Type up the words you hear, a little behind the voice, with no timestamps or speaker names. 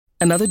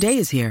Another day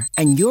is here,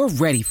 and you're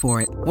ready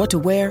for it. What to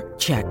wear?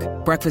 Check.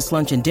 Breakfast,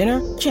 lunch, and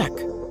dinner? Check.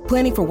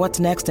 Planning for what's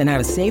next and how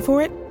to save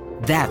for it?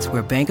 That's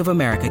where Bank of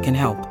America can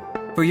help.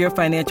 For your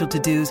financial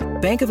to-dos,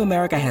 Bank of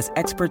America has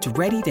experts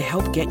ready to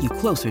help get you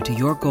closer to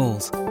your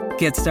goals.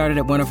 Get started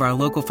at one of our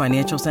local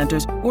financial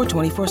centers or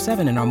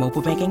 24/7 in our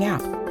mobile banking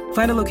app.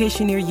 Find a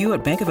location near you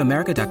at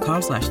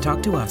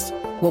bankofamerica.com/talktous.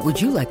 What would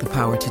you like the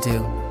power to do?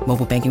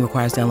 Mobile banking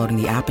requires downloading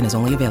the app and is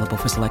only available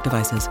for select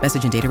devices.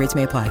 Message and data rates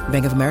may apply.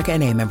 Bank of America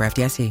N.A., member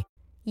FDIC.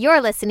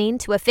 You're listening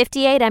to a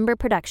 58 Ember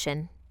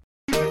production.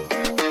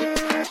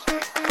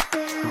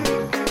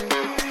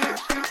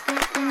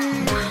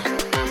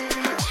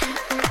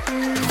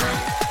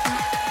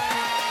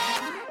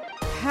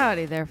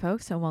 Howdy there,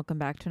 folks, and welcome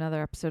back to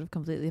another episode of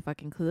Completely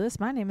Fucking Clueless.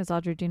 My name is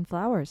Audrey Jean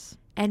Flowers.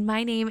 And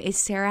my name is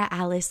Sarah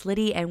Alice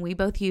Liddy, and we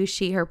both use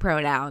she, her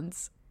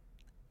pronouns.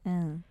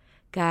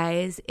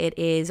 Guys, it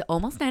is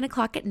almost 9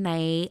 o'clock at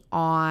night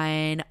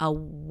on a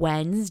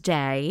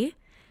Wednesday,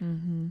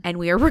 and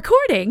we are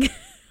recording.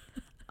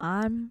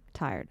 I'm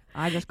tired.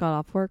 I just got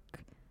off work,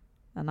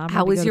 and I'm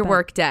How was your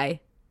work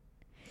day?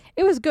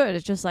 It was good.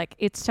 It's just like,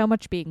 it's so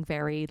much being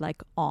very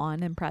like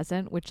on and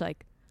present, which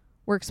like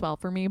works well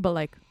for me, but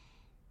like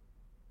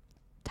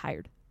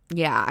tired.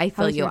 Yeah, I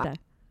feel you. Day?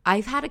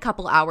 I've had a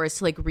couple hours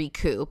to like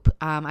recoup.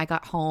 I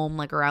got home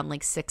like around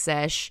like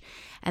 6-ish,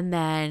 and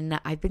then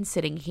I've been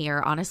sitting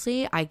here.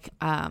 Honestly, I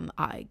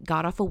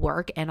got off of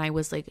work and I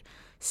was like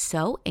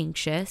so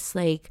anxious.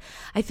 Like,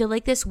 I feel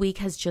like this week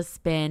has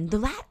just been the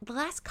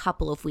last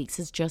couple of weeks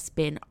has just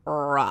been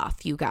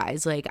rough, you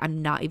guys. Like,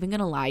 I'm not even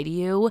gonna lie to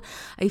you.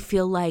 I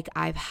feel like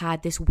I've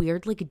had this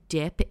weird like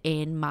dip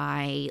in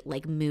my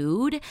like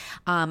mood.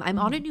 I'm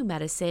on a new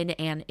medicine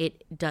and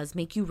it does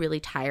make you really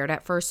tired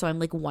at first, so I'm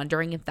like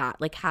wondering if that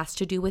like has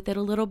to do with it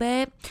a little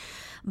bit.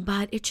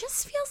 But it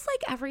just feels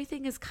like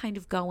everything is kind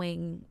of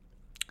going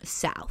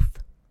south.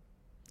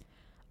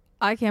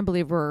 I can't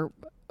believe we're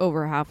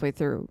over halfway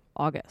through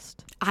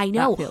August. I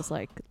know. That feels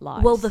like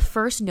lies. Well, the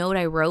first note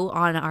I wrote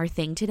on our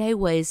thing today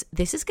was,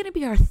 this is going to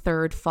be our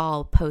third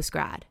fall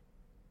post-grad.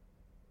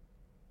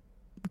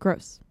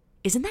 Gross.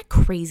 Isn't that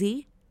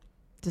crazy?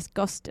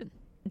 Disgusting.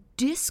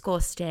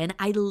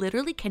 I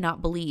literally cannot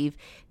believe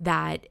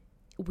that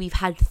we've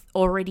had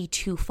already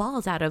 2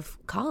 falls out of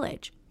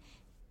college.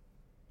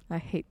 I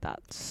hate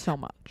that so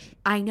much.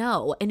 I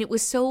know. And it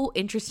was so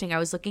interesting. I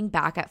was looking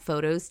back at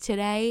photos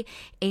today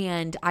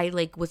and I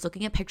like was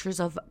looking at pictures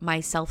of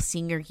myself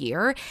senior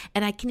year,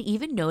 and I can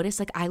even notice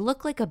like I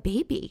look like a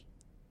baby.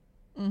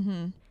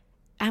 I'm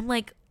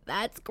like,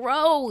 that's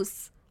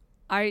gross.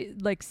 I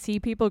like see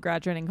people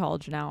graduating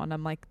college now and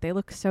I'm like, they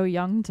look so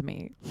young to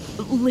me.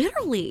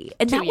 Literally.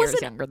 And 2 that years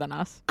wasn't younger than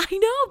us. I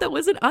know. That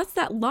wasn't us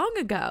that long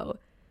ago.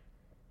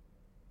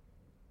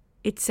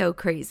 It's so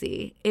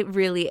crazy. It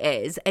really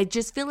is. I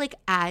just feel like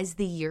as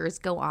the years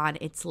go on,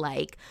 it's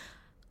like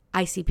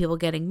I see people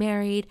getting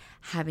married,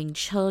 having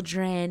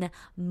children,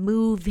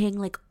 moving,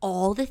 like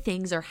all the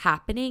things are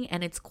happening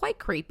and it's quite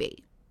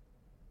creepy.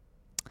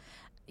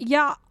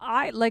 Yeah,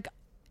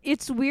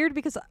 it's weird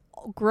because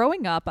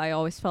growing up, I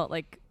always felt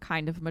like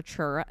kind of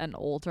mature and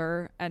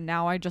older, and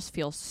now I just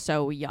feel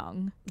so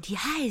young.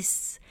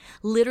 Yes,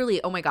 literally.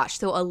 Oh my gosh.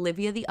 So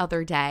Olivia the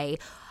other day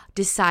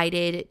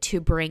decided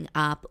to bring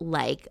up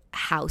like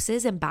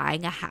houses and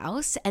buying a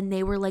house, and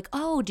they were like,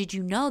 oh, did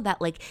you know that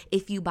like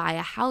if you buy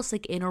a house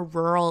like in a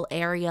rural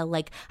area,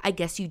 like I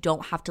guess you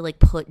don't have to like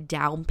put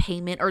down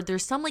payment, or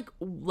there's some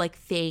like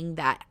thing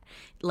that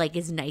like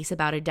is nice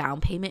about a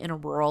down payment in a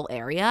rural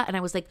area. And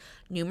I was like,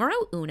 numero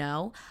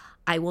uno,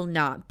 I will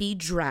not be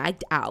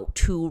dragged out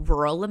to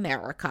rural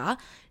America.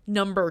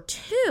 Number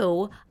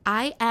 2,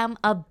 I am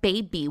a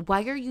baby.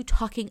 Why are you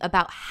talking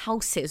about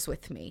houses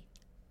with me?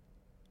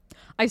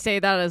 I say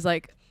that as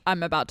like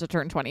I'm about to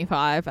turn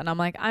 25 and I'm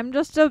like, I'm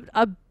just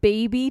a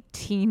baby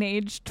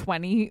teenage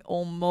 20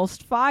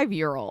 almost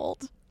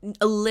 5-year-old.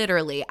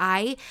 Literally.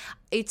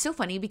 It's so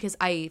funny because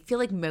I feel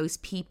like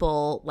most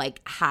people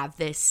like have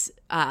this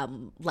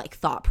like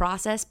thought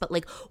process, but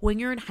like when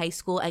you're in high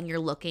school and you're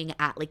looking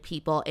at like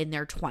people in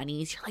their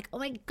 20s, you're like, oh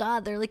my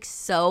God, they're like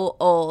so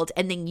old.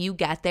 And then you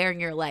get there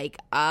and you're like,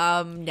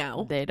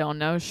 no. They don't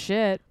know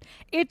shit.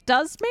 It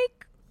does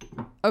make,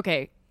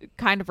 okay,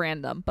 kind of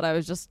random, but I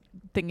was just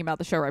thinking about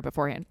the show right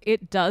beforehand.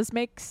 It does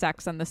make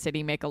Sex and the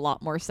City make a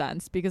lot more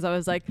sense, because I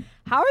was like,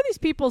 how are these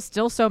people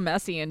still so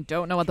messy and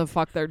don't know what the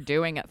fuck they're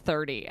doing at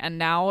 30? And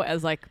now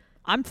as like,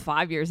 I'm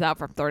 5 years out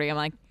from 30, I'm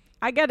like,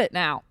 I get it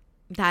now.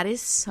 That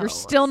is so... You're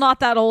still not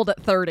that old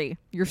at 30.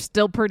 You're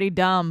still pretty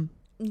dumb.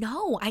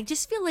 No, I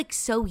just feel like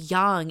so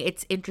young.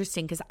 It's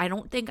interesting because I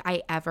don't think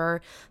I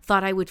ever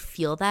thought I would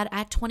feel that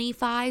at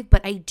 25,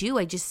 but I do.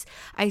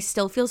 I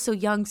still feel so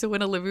young. So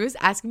when Olivia was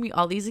asking me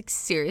all these like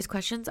serious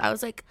questions, I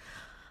was like,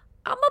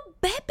 I'm a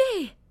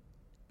baby.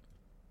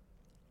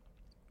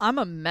 I'm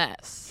a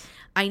mess.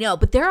 I know,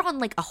 but they're on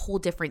like a whole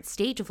different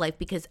stage of life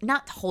because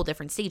not whole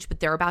different stage,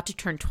 but they're about to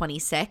turn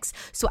 26.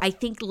 So I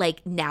think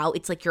like now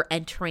it's like you're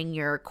entering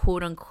your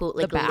quote unquote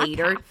like The back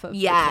later. half of the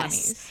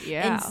Yes. 20s.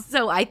 Yeah. And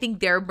so I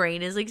think their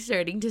brain is like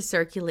starting to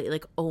circulate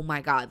like, oh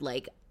my God,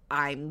 like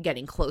I'm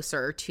getting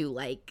closer to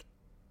like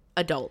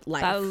adult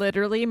life. That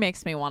literally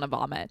makes me want to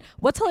vomit.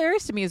 What's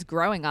hilarious to me is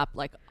growing up,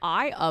 like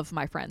I of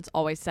my friends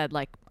always said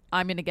like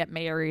I'm gonna get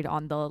married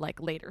on the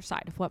like later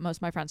side of what most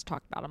of my friends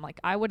talked about. I'm like,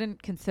 I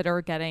wouldn't consider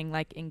getting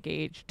like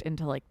engaged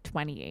until like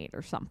 28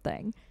 or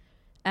something.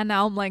 And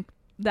now I'm like,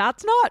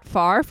 that's not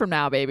far from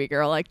now, baby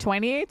girl. Like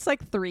 28's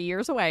like 3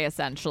 years away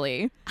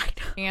essentially. I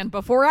know. And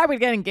before I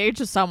would get engaged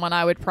to someone,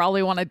 I would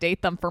probably want to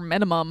date them for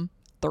minimum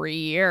 3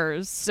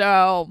 years.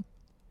 So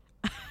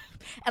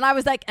and I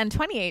was like, and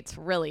 28's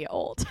really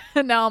old.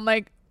 And now I'm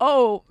like,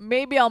 oh,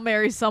 maybe I'll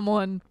marry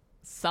someone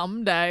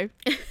someday.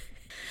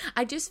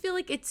 I just feel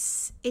like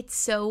it's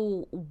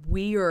so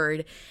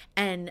weird,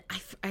 and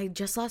I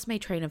just lost my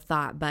train of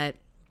thought, but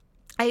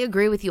I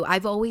agree with you.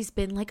 I've always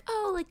been like,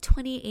 oh, like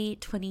 28,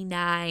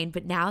 29,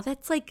 but now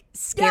that's like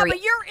scary. Yeah,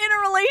 but you're in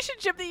a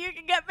relationship that you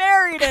can get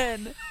married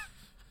in.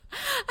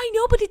 I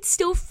know, but it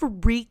still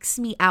freaks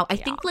me out. I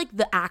think like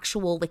the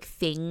actual like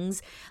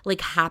things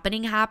like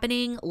happening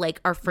like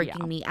are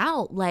freaking me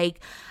out.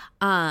 Like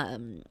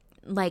I'm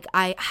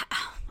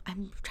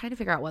trying to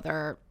figure out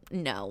whether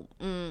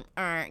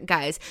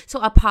guys. So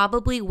I'll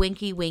probably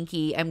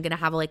winky I'm gonna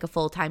have like a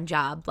full-time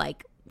job,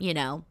 like, you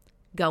know,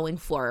 going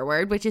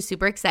forward, which is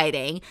super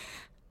exciting.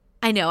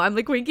 I know, I'm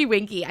like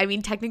winky. I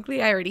mean,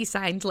 technically I already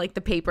signed like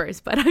the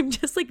papers, but I'm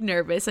just like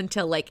nervous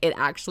until like it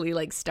actually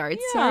like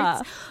starts.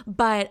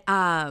 But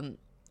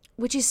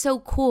which is so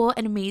cool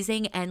and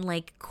amazing and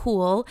like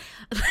cool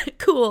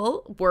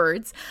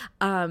words.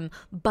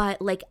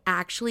 But like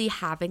actually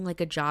having like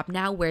a job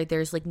now where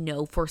there's like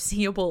no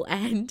foreseeable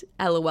end,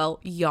 LOL,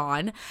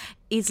 yawn,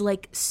 is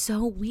like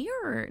so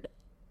weird.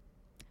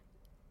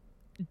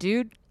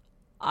 Dude,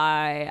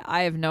 I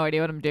have no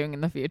idea what I'm doing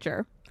in the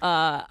future.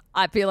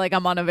 I feel like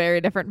I'm on a very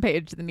different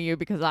page than you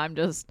because I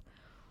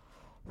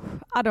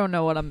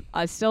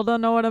still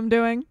don't know what I'm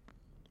doing.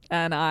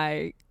 And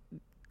I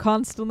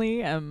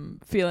constantly am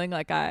feeling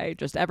like I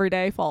just every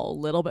day fall a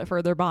little bit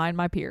further behind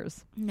my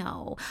peers.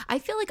 No, I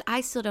feel like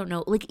I still don't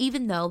know. Like,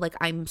 even though like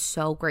I'm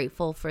so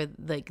grateful for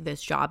like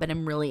this job and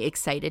I'm really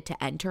excited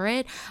to enter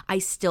it, I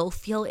still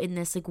feel in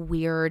this like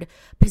weird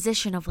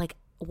position of like,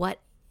 what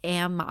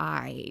am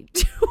I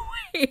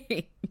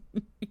doing?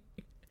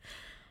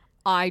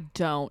 I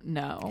don't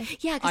know.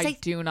 Yeah, because I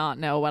do not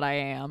know what I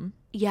am.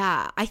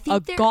 Yeah, I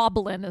think a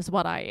goblin is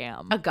what I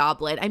am. A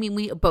goblin. I mean,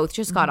 we both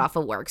just got off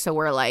of work, so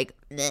we're like,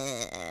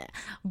 nah.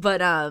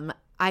 But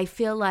I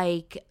feel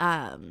like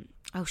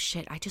oh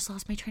shit, I just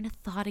lost my train of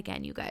thought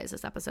again, you guys.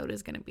 This episode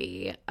is gonna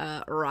be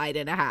a ride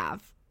and a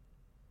half.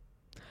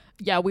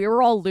 Yeah, we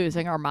were all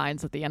losing our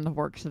minds at the end of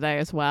work today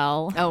as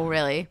well. Oh,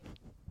 really?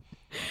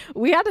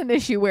 We had an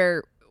issue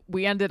where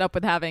we ended up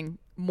with having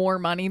more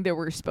money than we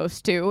were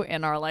supposed to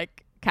in our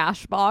like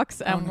cash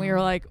box, and we were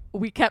like,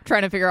 we kept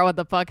trying to figure out what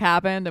the fuck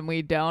happened, and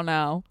we don't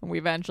know. And we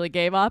eventually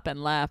gave up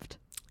and left.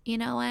 You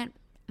know what?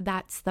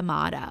 That's the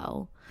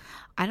motto.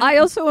 I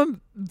also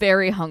am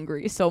very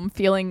hungry, so I'm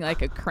feeling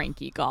like a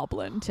cranky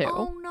goblin too.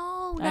 Oh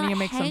no! I need to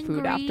make some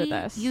food after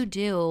this. You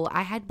do.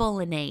 I had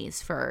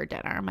bolagnese for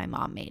dinner. My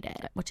mom made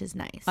it, which is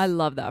nice. I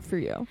love that for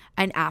you.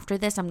 And after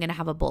this, I'm gonna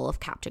have a bowl of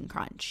Captain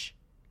Crunch.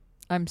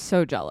 I'm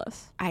so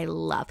jealous.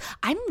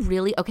 I'm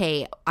really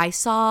okay. I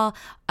saw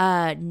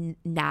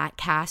Nat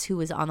Cass, who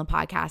was on the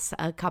podcast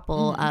a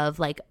couple of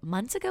like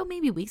months ago,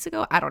 maybe weeks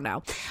ago. I don't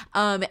know.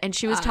 And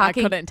she was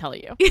talking. I couldn't tell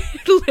you.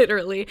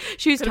 Literally,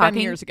 she was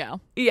talking years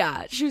ago.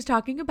 Yeah, she was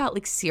talking about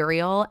like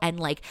cereal and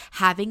like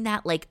having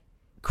that like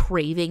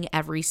craving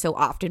every so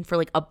often for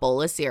like a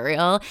bowl of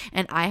cereal.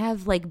 And I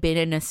have like been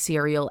in a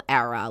cereal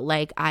era.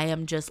 Like I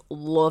am just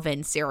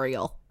loving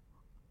cereal.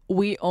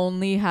 We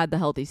only had the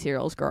healthy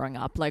cereals growing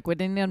up. Like, we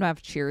didn't even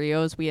have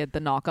Cheerios. We had the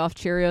knockoff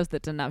Cheerios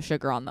that didn't have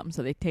sugar on them,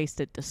 so they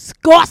tasted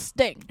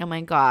disgusting. Oh my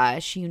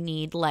gosh, you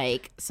need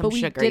like some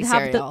sugary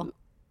cereal.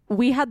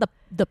 We had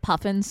the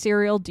Puffin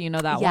cereal. Do you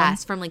know that one?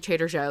 Yes, from like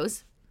Trader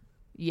Joe's.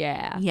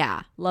 Yeah.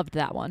 Yeah. Loved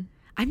that one.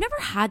 I've never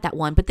had that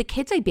one, but the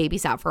kids I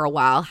babysat for a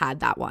while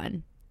had that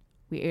one.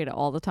 We ate it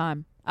all the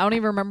time. I don't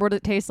even remember what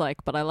it tastes like,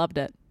 but I loved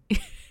it.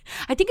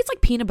 I think it's like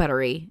peanut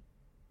buttery.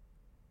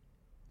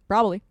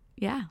 Probably.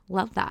 Yeah,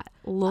 love that.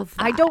 Love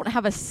that. I don't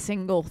have a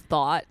single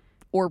thought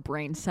or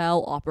brain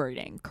cell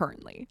operating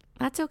currently.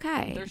 That's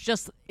okay.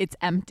 It's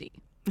empty.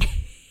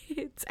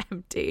 It's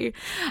empty.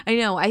 I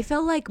know. I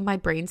feel like my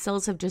brain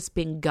cells have just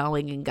been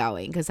going and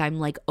going because I'm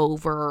like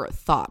over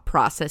thought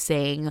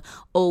processing,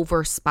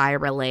 over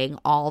spiraling,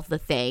 all of the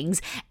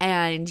things.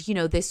 And, you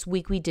know, this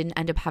week we didn't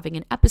end up having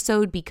an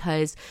episode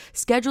because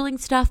scheduling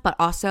stuff, but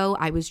also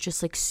I was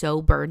just like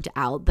so burnt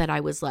out that I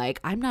was like,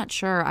 I'm not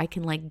sure I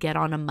can like get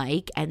on a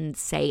mic and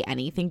say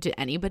anything to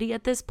anybody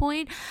at this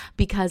point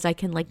because I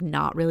can like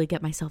not really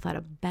get myself out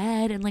of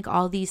bed and like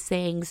all these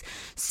things.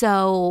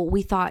 So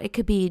we thought it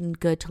could be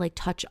good to like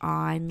touch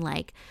on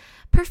like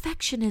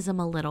perfectionism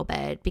a little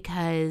bit,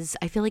 because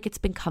I feel like it's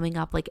been coming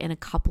up like in a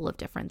couple of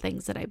different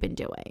things that I've been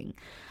doing.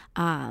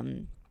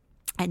 And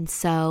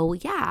so,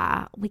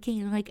 yeah, we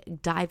can like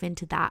dive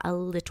into that a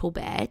little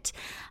bit.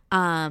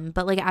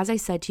 But like, as I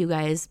said to you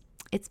guys,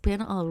 it's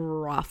been a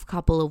rough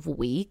couple of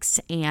weeks,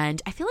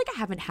 and I feel like I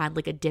haven't had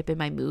like a dip in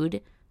my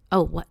mood.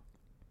 Oh, what?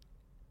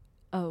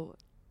 Oh,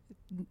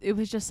 it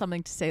was just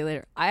something to say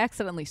later. I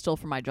accidentally stole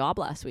from my job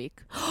last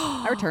week.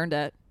 I returned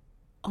it.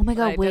 Oh my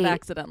God, I wait. did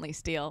accidentally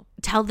steal.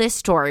 Tell this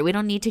story. We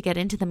don't need to get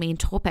into the main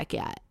topic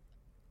yet.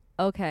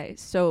 Okay,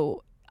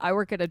 so I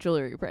work at a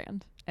jewelry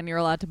brand, and you're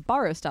allowed to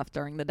borrow stuff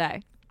during the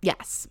day.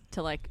 Yes.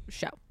 To like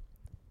show.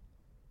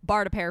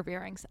 Borrowed a pair of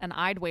earrings, and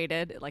I'd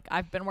waited, like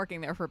I've been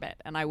working there for a bit,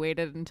 and I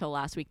waited until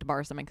last week to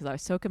borrow something because I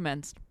was so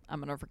convinced I'm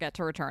going to forget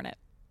to return it.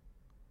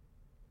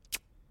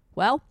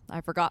 Well,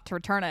 I forgot to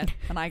return it,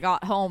 and I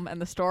got home and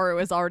the store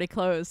was already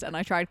closed, and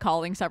I tried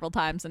calling several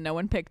times and no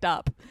one picked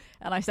up.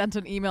 And I sent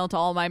an email to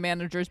all my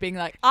managers being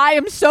like, I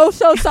am so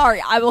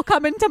sorry. I will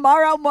come in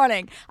tomorrow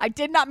morning. I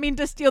did not mean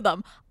to steal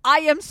them. I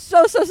am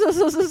so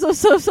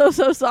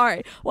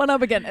sorry. Went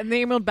up again, and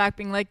they emailed back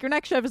being like, your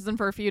next shift isn't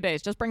for a few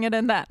days. Just bring it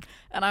in then.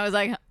 And I was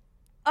like,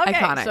 okay.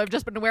 Iconic. So I've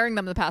just been wearing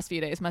them the past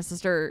few days. My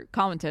sister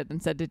commented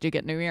and said, did you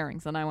get new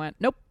earrings? And I went,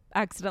 nope,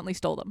 accidentally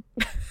stole them.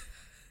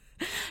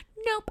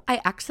 Nope, I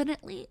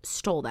accidentally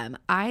stole them.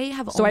 I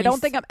don't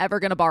think I'm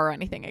ever going to borrow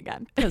anything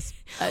again, because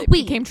it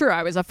Wait. became true.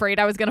 I was afraid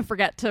I was going to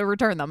forget to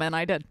return them, and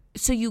I did.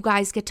 So you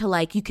guys get to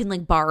like, you can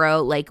like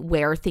borrow, like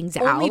wear things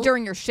out? Only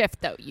during your shift,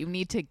 though. You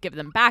need to give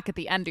them back at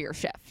the end of your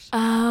shift.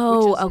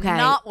 Oh, which is okay.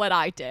 not what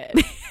I did.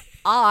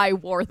 I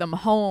wore them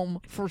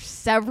home for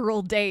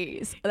several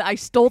days. I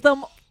stole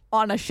them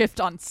on a shift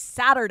on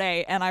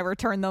Saturday, and I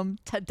returned them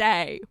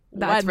today.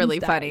 That's really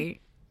Wednesday.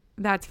 funny.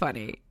 That's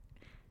funny.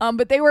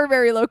 But they were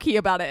very low key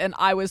about it, and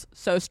I was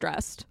so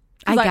stressed.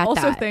 I get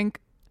also that. think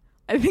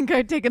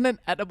I'd taken an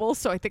edible,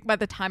 so I think by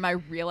the time I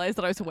realized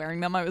that I was wearing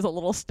them, I was a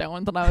little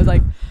stoned, and I was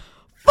like,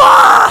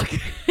 "Fuck!"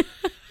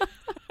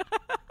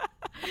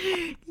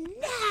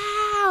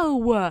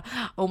 No!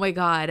 Oh my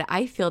God,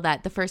 I feel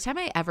that. The first time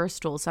I ever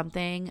stole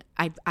something,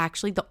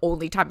 the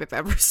only time I've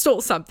ever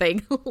stole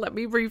something, let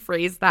me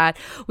rephrase that,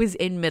 was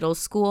in middle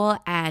school,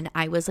 and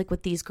I was like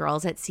with these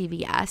girls at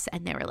CVS,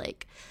 and they were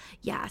like,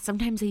 yeah,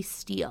 sometimes I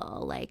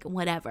steal, like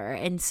whatever.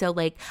 And so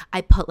like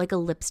I put like a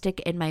lipstick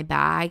in my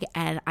bag,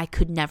 and I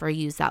could never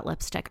use that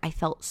lipstick. I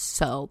felt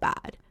so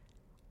bad.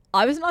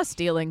 I was not a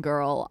stealing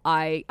girl.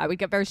 I would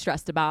get very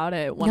stressed about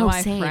it. One of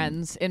my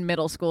friends in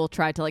middle school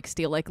tried to like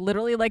steal like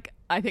literally like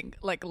I think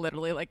like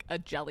literally like a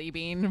jelly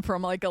bean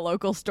from like a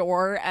local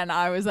store, and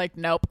I was like,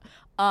 nope.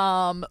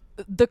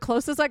 The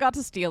closest I got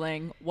to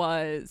stealing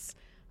was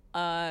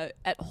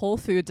at Whole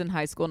Foods in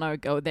high school, and I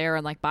would go there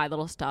and like buy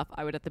little stuff.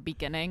 I would at the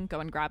beginning go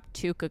and grab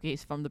 2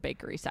 cookies from the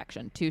bakery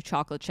section, 2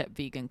 chocolate chip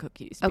vegan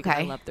cookies. Because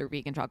I love their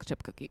vegan chocolate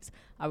chip cookies.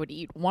 I would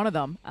eat one of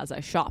them as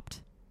I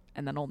shopped,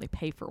 and then only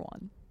pay for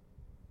one.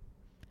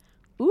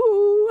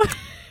 Ooh.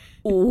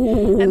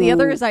 And the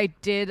other is I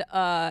did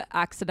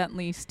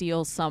accidentally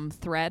steal some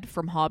thread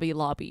from Hobby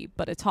Lobby,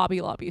 but it's Hobby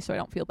Lobby, so I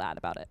don't feel bad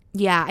about it.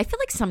 Yeah, I feel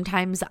like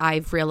sometimes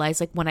I've realized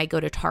like when I go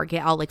to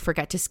Target, I'll like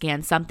forget to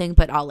scan something,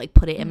 but I'll like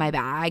put it in my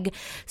bag.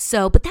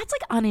 So, but that's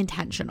like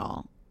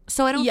unintentional.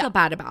 So I don't feel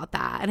bad about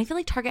that. And I feel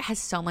like Target has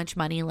so much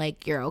money,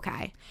 like you're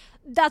okay.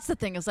 That's the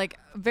thing, is like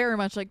very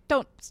much like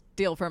don't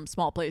steal from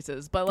small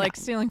places, but like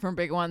stealing from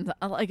big ones,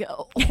 like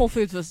Whole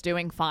Foods was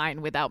doing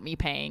fine without me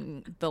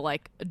paying the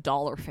like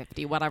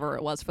 $1.50 whatever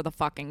it was for the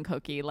fucking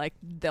cookie. Like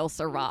they'll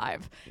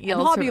survive. And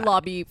Hobby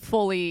Lobby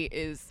fully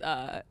is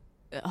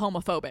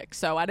homophobic,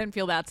 so I didn't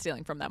feel bad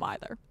stealing from them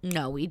either.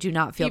 No, we do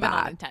not feel even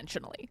bad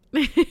unintentionally.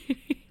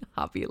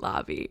 Hobby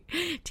Lobby.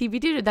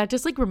 TBD, that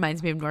just like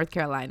reminds me of North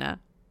Carolina.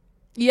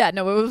 Yeah,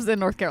 no, it was in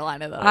North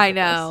Carolina though. I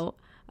know.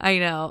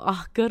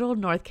 Oh, good old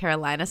North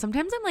Carolina.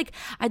 Sometimes I'm like,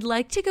 I'd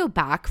like to go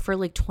back for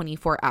like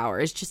 24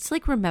 hours just to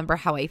like remember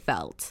how I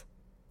felt.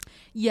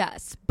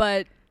 Yes,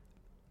 but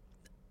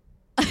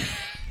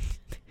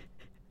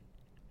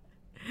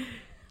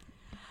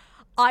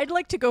I'd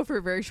like to go for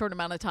a very short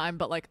amount of time,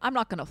 but like I'm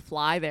not going to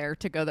fly there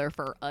to go there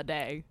for a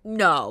day.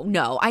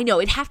 No, I know.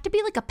 It'd have to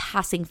be like a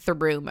passing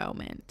through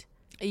moment.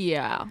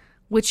 Yeah.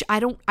 Which I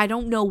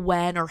don't know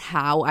when or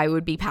how I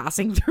would be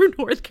passing through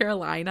North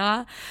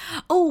Carolina.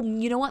 Oh,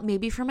 you know what?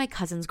 Maybe for my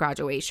cousin's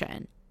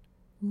graduation.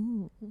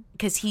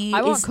 Because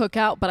I won't cook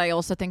out, but I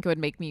also think it would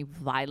make me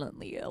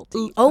violently ill.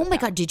 Oh my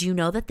God. Did you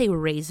know that they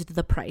raised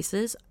the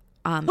prices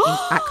at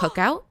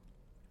cookout?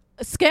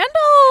 Scandal!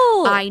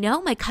 I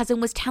know. My cousin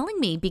was telling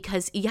me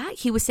because,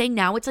 he was saying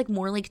now it's like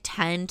more like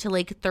 $10 to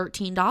like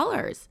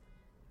 $13.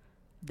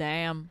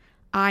 Damn.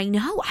 I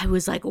know. I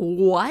was like,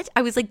 what?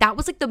 I was like, that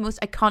was like the most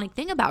iconic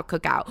thing about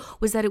cookout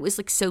was that it was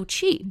like so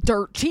cheap.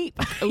 Dirt cheap.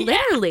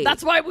 Literally. Yeah,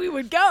 that's why we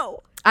would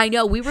go. I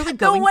know. We were like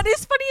going. No, what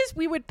is funny is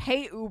we would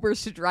pay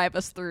Ubers to drive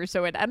us through,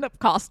 so it ended up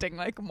costing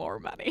like more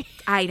money.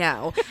 I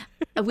know.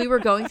 we were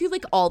going through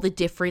like all the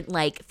different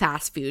like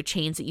fast food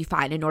chains that you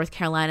find in North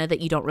Carolina that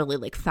you don't really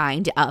like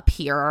find up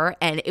here.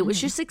 And it was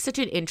just like such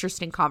an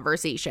interesting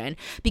conversation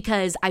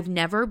because I've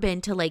never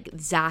been to like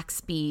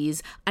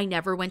Zaxby's. I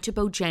never went to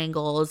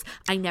Bojangles.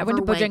 I went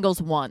to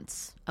Bojangles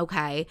once.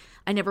 Okay.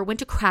 I never went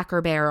to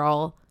Cracker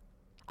Barrel.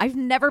 I've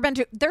never been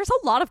to, there's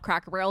a lot of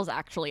Cracker Barrels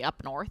actually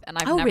up north, and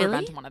I've never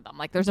been to one of them.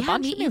 Like there's a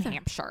bunch in New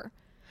Hampshire.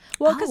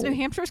 Well, because New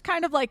Hampshire's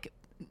kind of like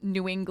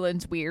New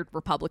England's weird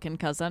Republican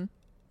cousin.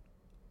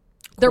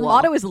 Their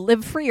motto is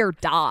live free or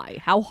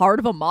die. How hard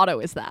of a motto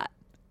is that?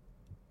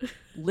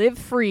 Live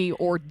free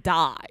or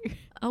die.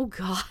 Oh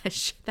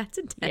gosh, that's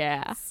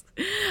intense.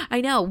 Yeah.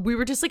 I know. We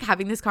were just like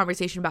having this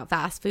conversation about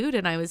fast food,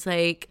 and I was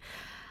like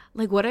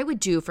what I would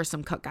do for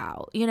some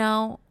cookout, you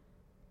know?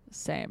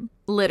 Same.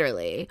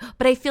 Literally.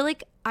 But I feel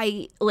like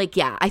I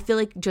feel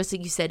like just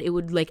like you said, it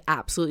would like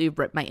absolutely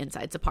rip my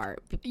insides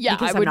apart. Yeah,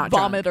 I would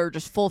vomit or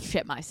just full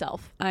shit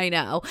myself. I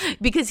know.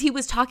 Because he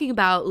was talking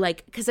about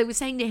like, because I was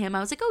saying to him,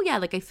 I was like, oh yeah,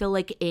 like I feel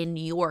like in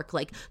New York,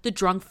 like the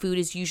drunk food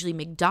is usually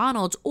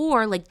McDonald's,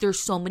 or like there's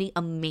so many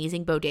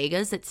amazing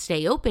bodegas that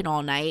stay open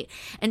all night.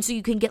 And so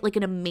you can get like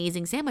an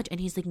amazing sandwich. And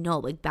he's like, no,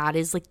 like that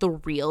is like the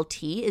real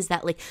tea, is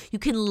that like you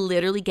can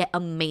literally get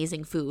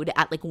amazing food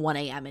at like 1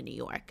 a.m. in New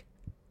York.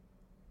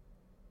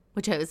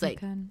 Which I was like,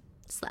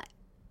 slay.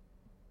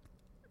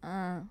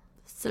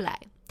 Slay.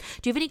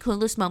 Do you have any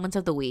clueless moments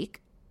of the week?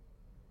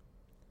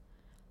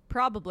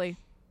 Probably,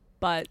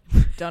 but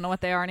don't know what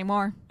they are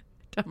anymore.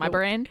 My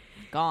brain,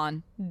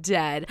 gone.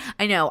 Dead.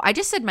 I know. I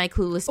just said my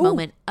clueless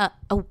moment.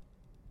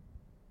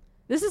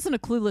 This isn't a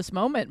clueless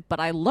moment, but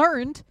I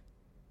learned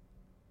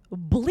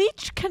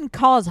bleach can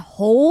cause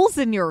holes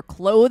in your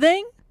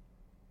clothing.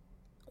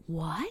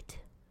 What?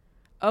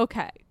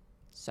 Okay.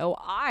 So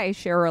I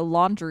share a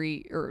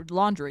laundry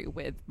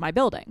with my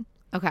building.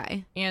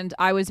 Okay. And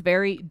I was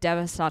very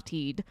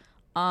devastated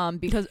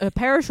because a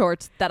pair of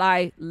shorts that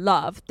I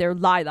love, they're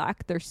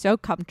lilac, they're so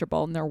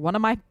comfortable, and they're one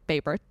of my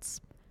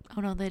favorites.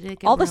 Oh no, they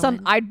did get all of a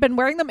sudden, I'd been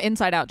wearing them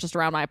inside out just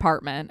around my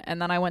apartment,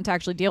 and then I went to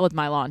actually deal with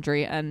my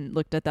laundry and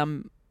looked at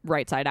them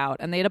right side out,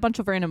 and they had a bunch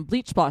of random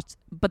bleach spots,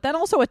 but then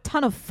also a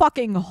ton of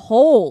fucking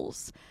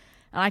holes.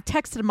 And I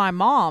texted my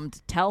mom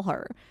to tell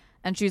her.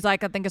 And she's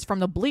like, I think it's from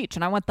the bleach.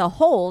 And I went, the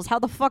holes? How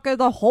the fuck are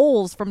the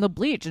holes from the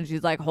bleach? And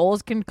she's like,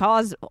 bleach can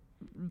cause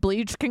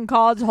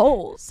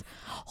holes.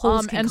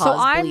 Holes can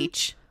cause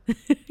bleach.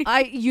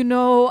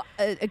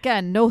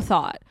 Again, no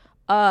thought.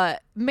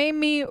 Made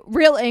me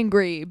real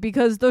angry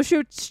because those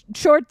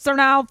shorts are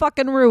now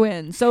fucking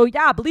ruined. So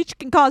yeah, bleach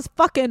can cause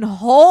fucking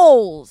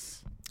holes.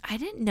 I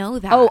didn't know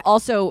that. Oh,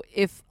 also,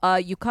 if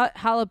you cut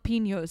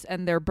jalapenos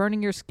and they're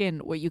burning your skin,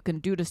 what you can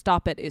do to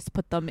stop it is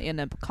put them in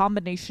a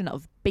combination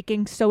of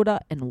baking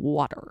soda and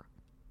water.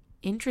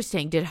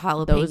 Interesting. Did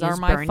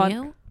jalapenos burn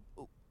you?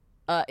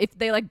 If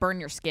they like burn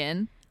your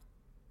skin.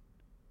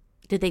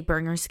 Did they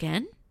burn your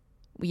skin?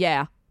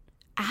 Yeah.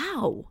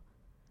 Ow.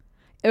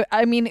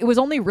 I mean, it was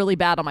only really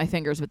bad on my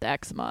fingers with the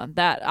eczema.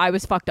 That I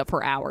was fucked up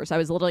for hours. I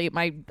was literally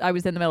I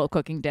was in the middle of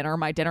cooking dinner.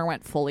 My dinner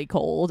went fully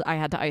cold. I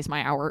had to ice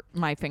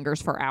my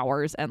fingers for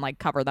hours and like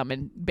cover them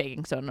in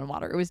baking soda and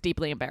water. It was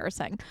deeply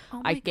embarrassing.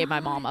 I gave my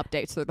mom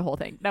updates through the whole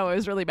thing. No, it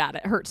was really bad.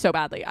 It hurt so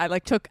badly. I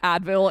like took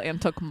Advil and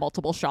took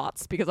multiple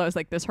shots because I was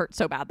like, this hurts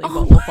so badly.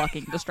 What will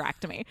fucking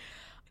distract me?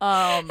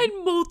 And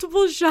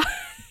multiple shots.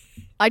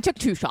 I took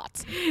 2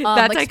 shots.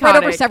 That's like spread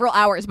over several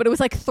hours, but it was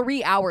like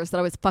 3 hours that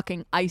I was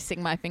fucking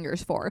icing my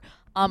fingers for.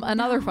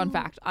 Another fun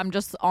fact. I'm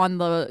just on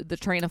the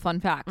train of fun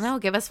facts. No,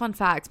 give us fun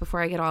facts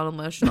before I get all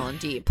emotional and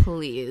deep,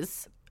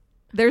 please.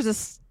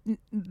 There's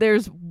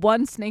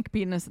one snake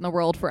penis in the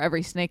world for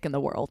every snake in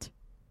the world.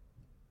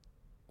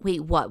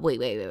 Wait, what?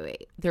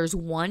 Wait. There's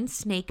one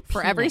snake penis.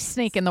 For every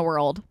snake in the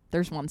world,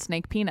 there's one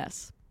snake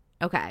penis.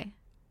 Okay.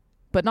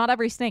 But not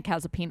every snake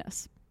has a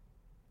penis.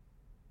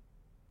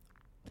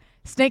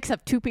 Snakes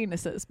have 2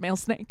 penises, male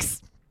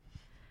snakes.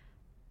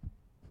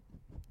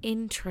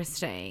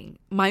 Interesting.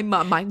 My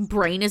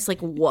brain is like,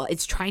 what?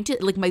 It's trying to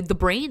like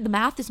the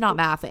math is not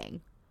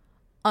mathing.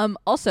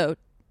 Also,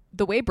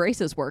 the way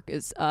braces work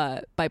is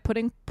by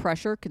putting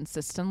pressure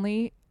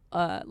consistently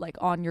like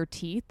on your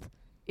teeth,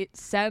 it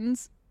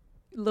sends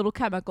little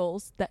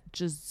chemicals that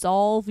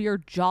dissolve your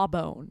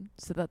jawbone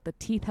so that the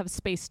teeth have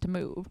space to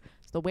move.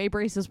 So the way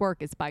braces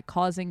work is by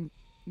causing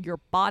your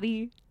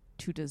body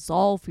to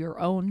dissolve your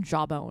own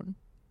jawbone.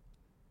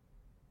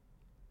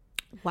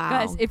 Wow.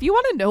 Guys, if you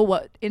want to know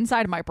what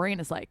inside of my brain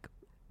is like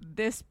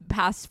this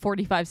past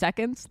 45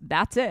 seconds,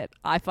 that's it.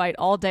 I fight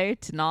all day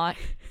to not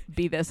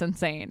be this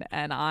insane,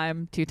 and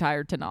I'm too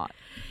tired to not.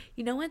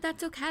 You know what?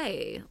 That's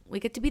okay. We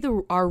get to be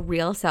our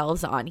real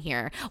selves on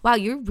here. Wow,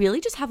 you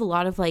really just have a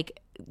lot of like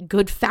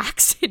good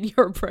facts in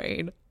your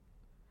brain.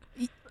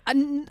 I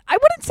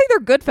wouldn't say they're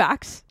good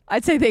facts.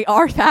 I'd say they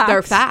are facts.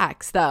 They're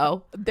facts,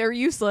 though. They're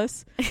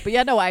useless. But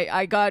yeah, no,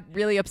 I got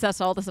really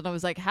obsessed all of a sudden. I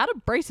was like, how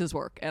do braces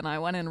work? And I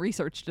went and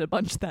researched it a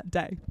bunch that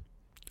day.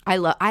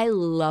 I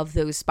love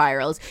those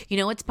spirals. You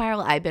know what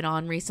spiral I've been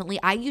on recently?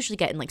 I usually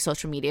get in like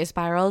social media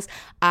spirals.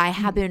 I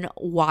have been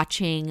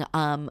watching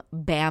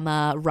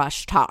Bama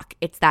Rush Talk.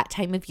 It's that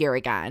time of year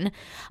again.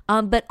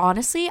 But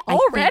honestly,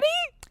 Already?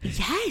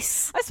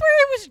 Yes. I swear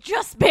it was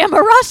just Bama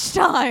Rush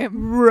time.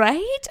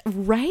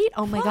 Right.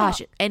 Oh my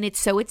gosh. And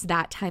it's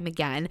that time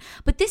again.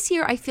 But this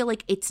year I feel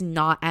like it's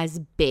not as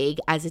big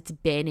as it's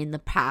been in the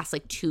past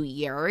like 2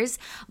 years.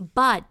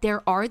 But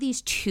there are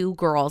these 2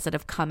 girls that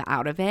have come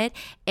out of it.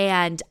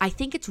 And I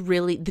think it's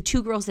really the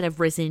 2 girls that have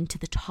risen to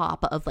the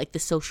top of like the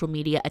social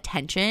media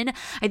attention.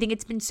 I think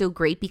it's been so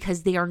great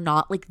because they are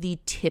not like the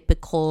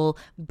typical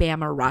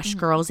Bama Rush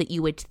girls that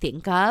you would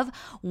think of.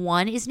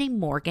 One is named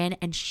Morgan,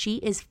 and she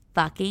is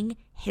fucking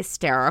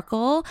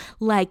hysterical.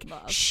 Like,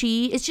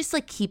 she is just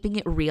like keeping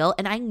it real,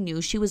 and I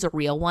knew she was a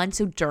real one.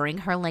 So during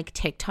her like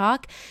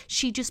TikTok,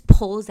 she just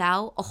pulls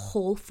out a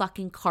whole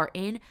fucking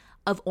carton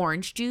of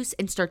orange juice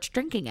and starts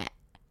drinking it,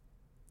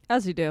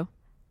 as you do.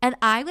 and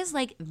I was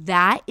like,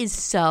 that is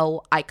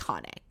so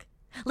iconic.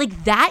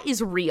 Like, that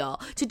is real,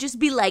 to just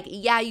be like,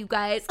 yeah, you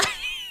guys.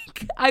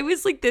 I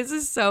was like, this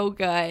is so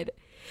good.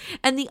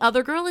 And the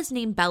other girl is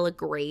named Bella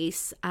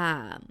Grace.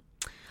 I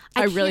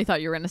really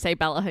thought you were going to say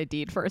Bella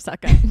Hadid for a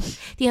second.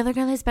 The other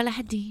girl is Bella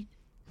Hadid.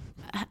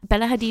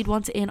 Bella Hadid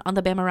wants in on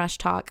the Bama Rush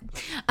Talk.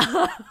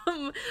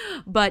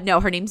 But no,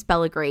 her name's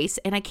Bella Grace.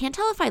 And I can't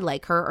tell if I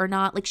like her or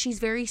not. Like, she's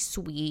very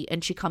sweet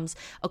and she comes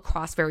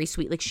across very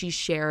sweet. Like, she's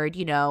shared,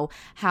 you know,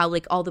 how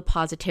like all the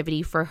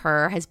positivity for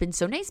her has been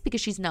so nice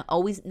because she's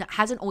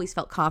hasn't always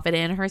felt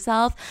confident in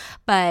herself.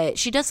 But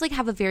she does like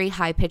have a very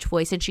high pitched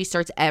voice, and she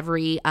starts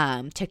every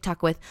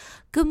TikTok with,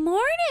 "Good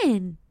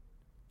morning."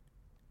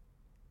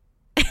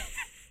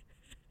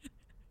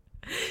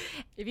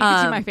 If you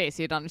could see my face,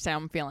 you'd understand how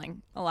I'm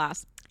feeling.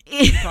 Alas,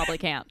 you probably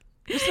can't.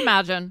 Just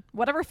imagine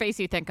whatever face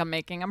you think I'm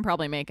making, I'm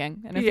probably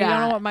making. And if you don't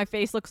know what my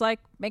face looks like,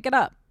 make it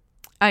up.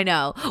 I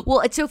know. Well,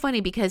 it's so funny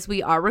because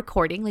we are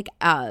recording like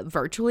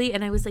virtually,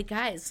 and I was like,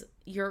 guys,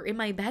 you're in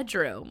my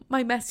bedroom,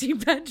 my messy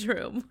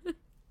bedroom.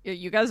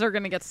 You guys are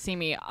going to get to see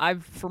me.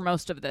 I've, for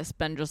most of this,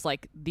 been just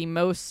like the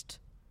most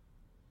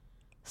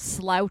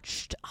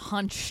slouched,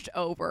 hunched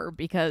over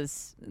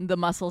because the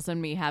muscles in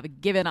me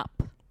have given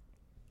up.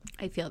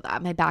 I feel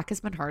that. My back has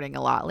been hurting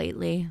a lot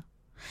lately.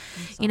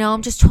 You know,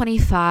 I'm just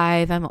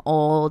 25. I'm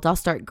old. I'll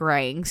start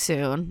graying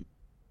soon.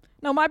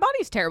 No, my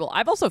body's terrible.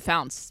 I've also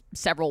found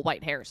several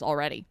white hairs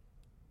already.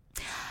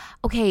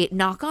 Okay,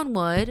 knock on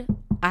wood.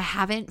 I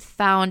haven't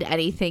found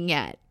anything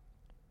yet.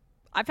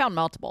 I found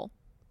multiple.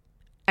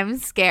 I'm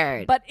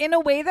scared. But in a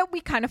way that we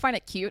kind of find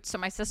it cute. So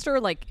my sister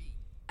like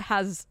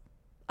has,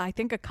 I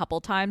think a couple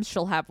times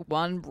she'll have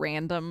one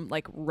random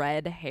like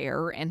red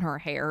hair in her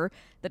hair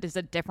that is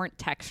a different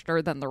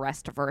texture than the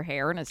rest of her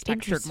hair and is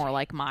textured more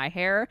like my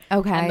hair.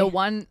 Okay. And the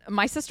one,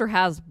 my sister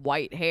has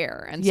white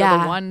hair. And so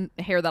the one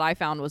hair that I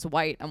found was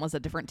white and was a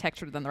different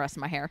texture than the rest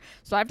of my hair.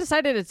 So I've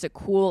decided it's a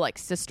cool like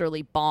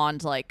sisterly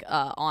bond, like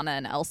Anna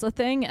and Elsa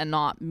thing, and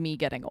not me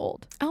getting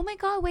old. Oh my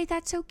God, wait,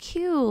 that's so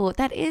cute.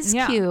 That is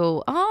cute.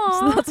 Oh,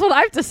 so that's what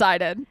I've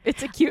decided.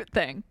 It's a cute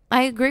thing.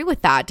 I agree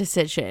with that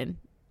decision.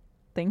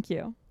 Thank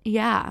you.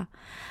 Yeah.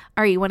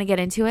 All right, you want to get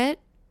into it?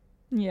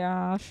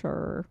 Yeah,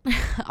 sure.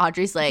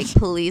 Audrey's like,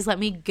 please let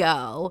me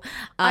go.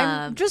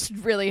 I'm just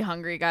really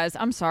hungry, guys.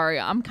 I'm sorry.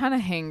 I'm kind of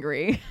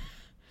hangry.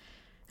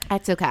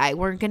 That's okay.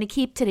 We're going to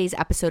keep today's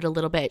episode a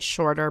little bit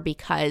shorter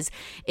because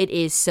it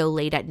is so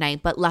late at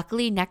night. But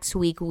luckily, next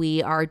week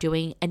we are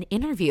doing an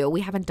interview. We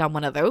haven't done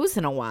one of those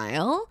in a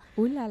while.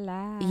 Ooh la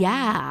la.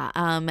 Yeah.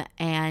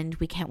 And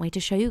we can't wait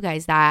to show you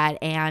guys that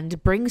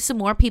and bring some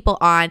more people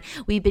on.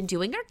 We've been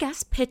doing our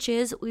guest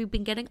pitches. We've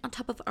been getting on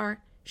top of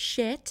our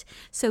shit.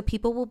 So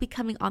people will be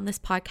coming on this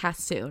podcast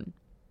soon.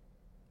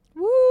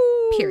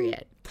 Woo.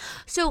 Period.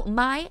 So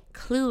my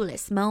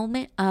clueless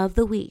moment of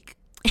the week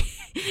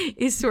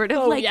is sort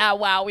of like, yeah,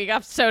 wow, we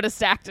got so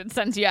distracted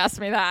since you asked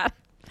me that.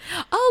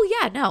 Oh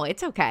yeah, no,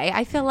 it's okay.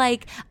 I feel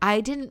like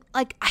I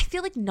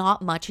feel like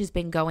not much has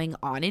been going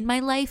on in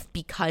my life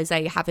because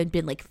I haven't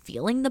been like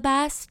feeling the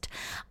best.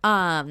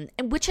 And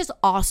which has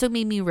also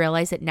made me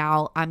realize that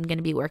now I'm going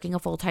to be working a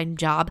full-time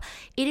job.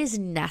 It is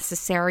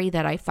necessary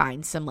that I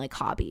find some like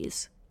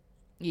hobbies.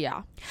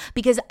 Yeah.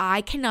 Because I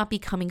cannot be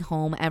coming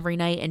home every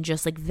night and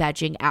just like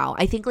vegging out.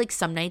 I think like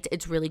some nights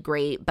it's really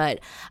great,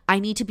 but I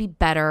need to be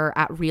better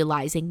at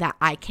realizing that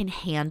I can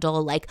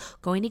handle like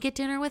going to get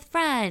dinner with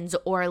friends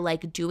or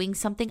like doing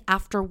something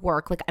after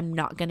work. Like, I'm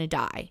not going to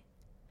die.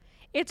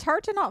 It's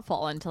hard to not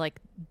fall into like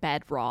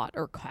bed rot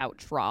or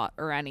couch rot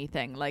or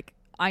anything. Like,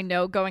 I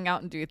know going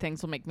out and do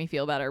things will make me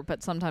feel better,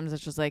 but sometimes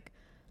it's just like,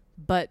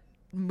 but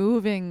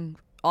moving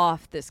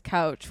off this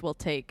couch will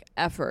take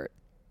effort.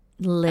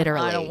 Literally.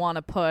 And I don't want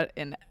to put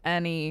in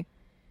any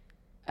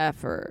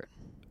effort.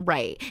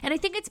 Right. And I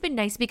think it's been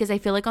nice because I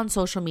feel like on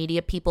social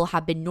media, people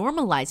have been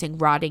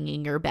normalizing rotting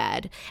in your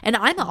bed. And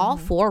I'm all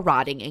for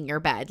rotting in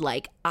your bed.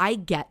 Like, I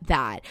get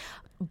that.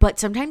 But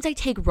sometimes I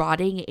take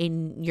rotting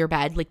in your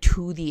bed like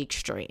to the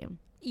extreme.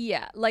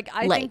 Yeah. Like,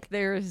 I think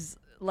there's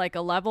like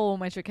a level in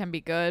which it can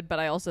be good, but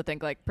I also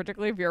think like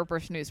particularly if you're a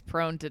person who's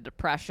prone to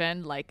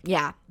depression, like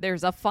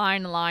there's a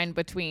fine line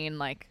between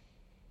like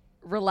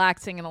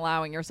relaxing and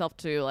allowing yourself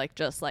to like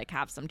just like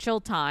have some chill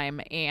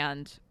time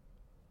and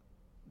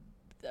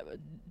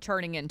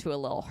turning into a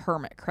little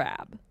hermit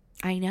crab.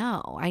 I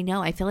know.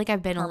 I feel like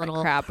I've been hermit a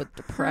little crab with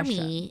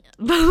depression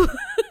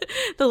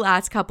the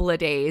last couple of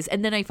days.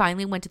 And then I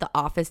finally went to the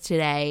office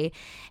today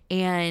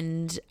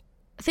and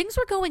things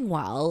were going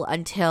well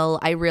until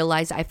I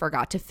realized I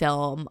forgot to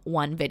film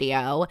one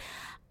video.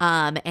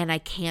 And I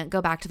can't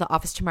go back to the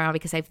office tomorrow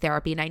because I have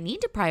therapy and I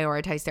need to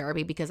prioritize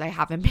therapy because I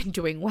haven't been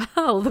doing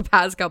well the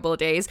past couple of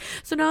days.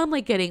 So now I'm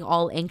like getting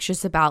all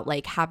anxious about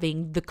like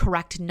having the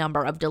correct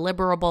number of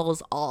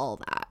deliverables, all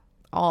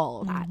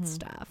that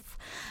stuff.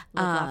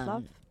 Live, laugh,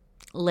 love.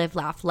 Live,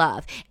 laugh,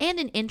 love. And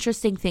an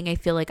interesting thing I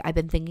feel like I've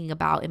been thinking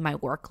about in my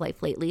work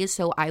life lately is,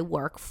 so I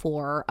work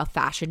for a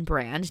fashion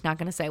brand, not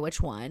going to say which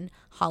one,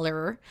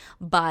 holler,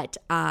 but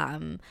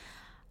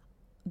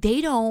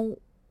they don't,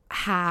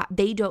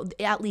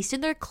 at least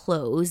in their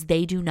clothes,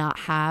 they do not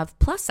have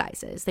plus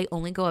sizes. They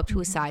only go up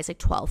to a size like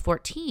 12,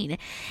 14.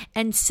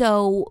 And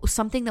so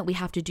something that we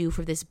have to do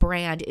for this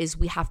brand is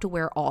we have to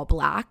wear all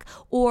black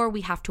or we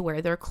have to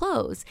wear their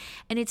clothes.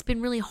 And it's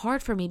been really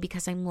hard for me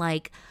because I'm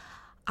like,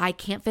 I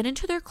can't fit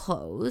into their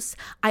clothes.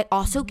 I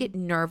also get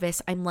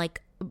nervous. I'm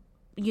like,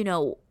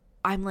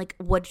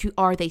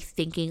 are they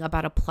thinking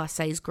about a plus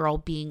size girl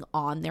being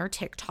on their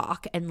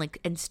TikTok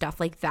and stuff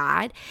like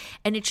that?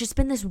 And it's just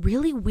been this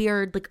really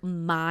weird like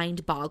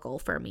mind boggle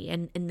for me.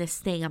 And this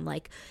thing, I'm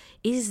like,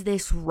 is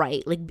this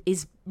right? Like,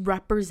 is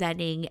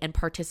representing and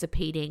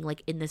participating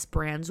like in this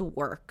brand's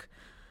work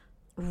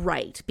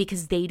right?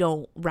 Because they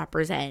don't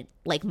represent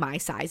like my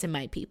size and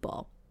my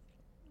people.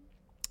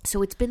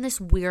 So it's been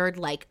this weird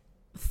like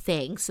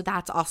thing. So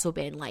that's also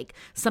been like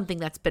something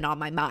that's been on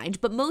my mind,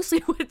 but mostly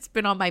what's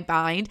been on my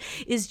mind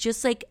is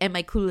just like, and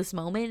my clueless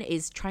moment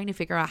is trying to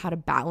figure out how to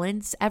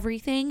balance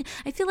everything.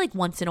 I feel like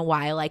once in a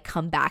while I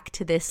come back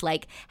to this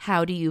like,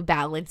 how do you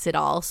balance it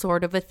all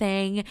sort of a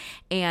thing,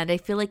 and I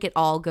feel like it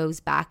all goes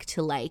back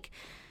to like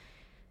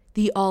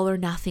the all or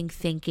nothing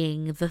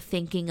thinking, the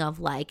thinking of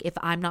like, if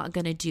I'm not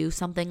gonna do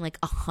something like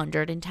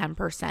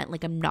 110%,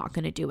 like I'm not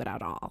gonna do it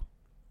at all.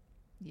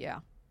 Yeah.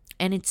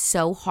 And it's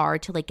so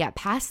hard to like get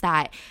past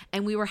that.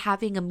 And we were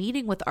having a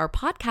meeting with our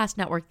podcast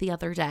network the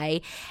other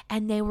day,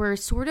 and they were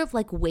sort of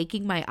like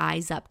waking my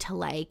eyes up to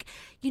like,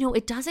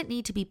 it doesn't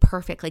need to be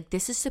perfect. Like,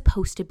 this is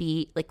supposed to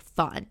be like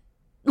fun.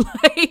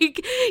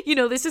 Like,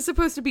 this is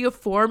supposed to be a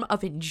form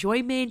of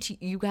enjoyment.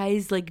 You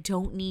guys like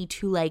don't need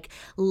to like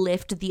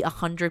lift the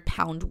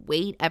 100-pound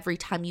weight every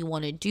time you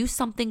want to do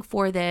something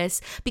for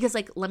this. Because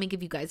like, let me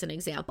give you guys an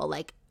example.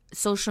 Like,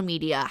 social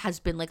media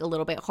has been like a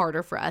little bit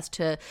harder for us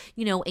to,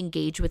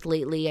 engage with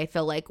lately. I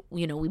feel like,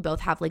 we both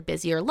have like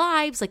busier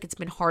lives. Like, it's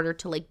been harder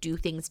to like do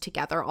things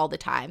together all the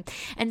time.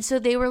 And so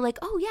they were like,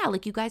 oh yeah,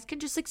 like you guys can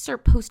just like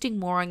start posting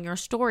more on your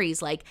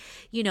stories, like,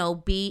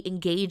 be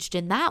engaged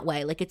in that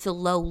way. Like, it's a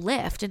low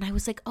lift. And I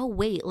was like, oh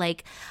wait,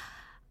 like,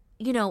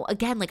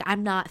 again, like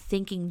I'm not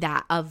thinking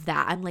of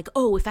that. I'm like,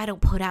 oh, if I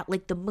don't put out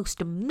like the most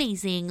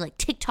amazing like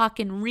TikTok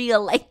and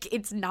reel, like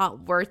it's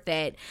not worth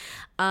it.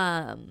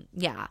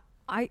 Yeah.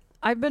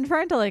 I've been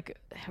trying to like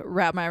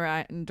wrap my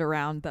mind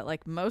around that,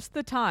 like most of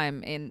the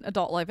time in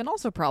adult life and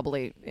also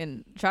probably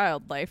in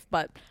child life,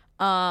 but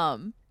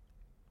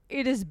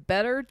it is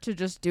better to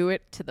just do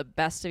it to the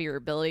best of your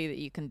ability that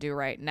you can do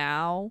right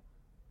now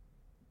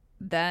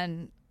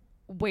than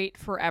wait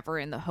forever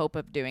in the hope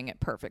of doing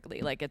it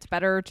perfectly. Like, it's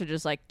better to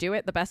just like do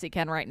it the best you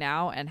can right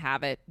now and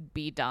have it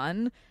be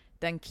done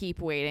than keep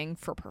waiting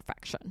for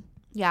perfection.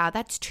 Yeah,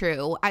 that's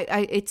true.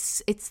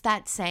 It's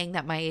that saying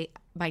that my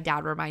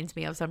dad reminds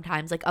me of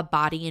sometimes, like a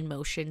body in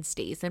motion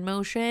stays in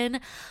motion.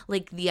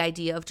 Like the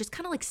idea of just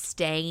kind of like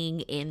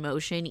staying in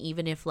motion,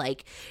 even if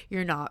like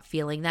you're not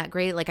feeling that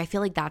great. Like I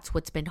feel like that's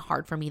what's been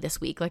hard for me this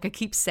week. Like I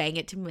keep saying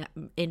it to me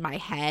in my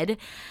head.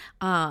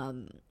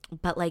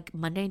 But like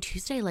Monday and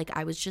Tuesday, like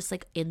I was just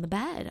like in the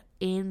bed,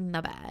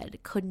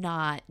 could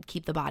not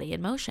keep the body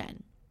in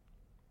motion.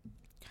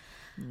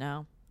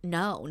 No,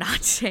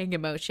 not saying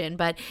emotion,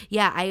 but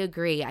yeah, I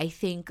agree. I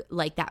think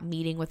like that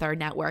meeting with our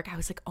network, I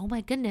was like, oh my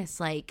goodness,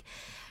 like,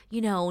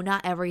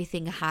 not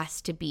everything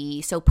has to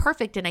be so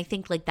perfect. And I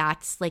think like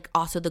that's like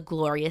also the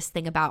glorious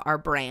thing about our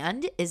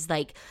brand is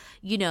like,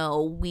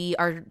 we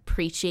are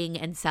preaching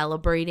and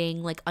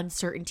celebrating like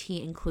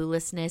uncertainty and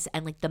cluelessness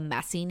and like the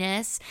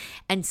messiness.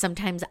 And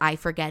sometimes I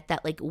forget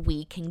that like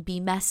we can be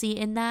messy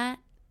in that,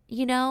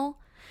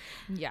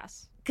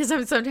 Yes.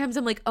 Because sometimes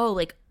I'm like, oh,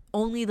 like,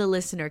 only the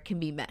listener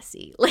can be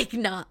messy, like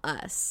not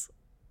us.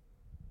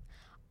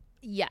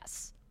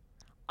 Yes.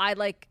 I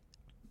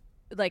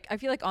I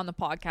feel like on the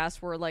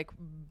podcast we're like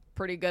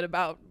pretty good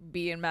about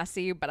being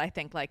messy, but I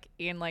think like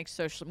in like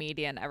social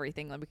media and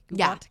everything, like we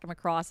want to come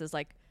across as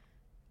like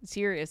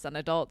serious and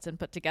adults and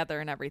put together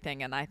and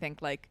everything. And I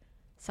think like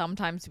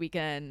sometimes we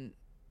can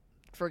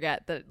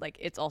forget that like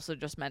it's also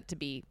just meant to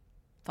be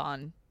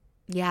fun.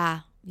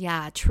 Yeah.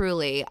 Yeah,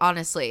 truly,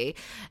 honestly.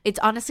 It's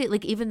honestly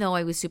like, even though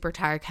I was super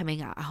tired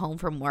coming home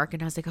from work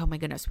and I was like, oh my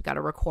goodness, we got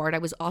to record, I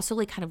was also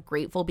like kind of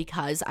grateful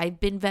because I've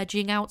been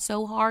vegging out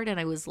so hard, and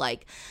I was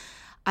like,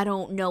 I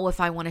don't know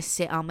if I want to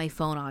sit on my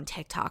phone on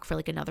TikTok for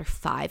like another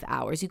 5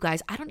 hours. You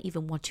guys, I don't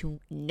even want to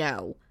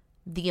know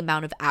the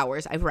amount of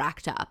hours I've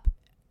racked up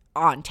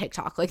on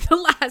TikTok like the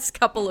last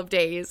couple of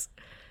days.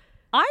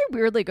 I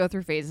weirdly go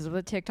through phases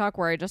with TikTok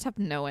where I just have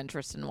no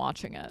interest in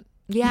watching it.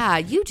 Yeah,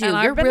 you do.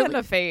 And You're I've been really in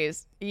a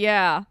phase.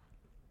 Yeah.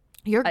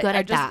 You're good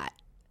at that.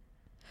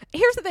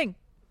 Here's the thing.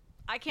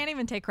 I can't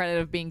even take credit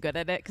of being good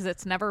at it because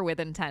it's never with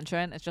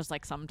intention. It's just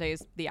like some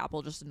days the app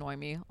will just annoy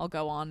me. I'll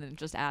go on and it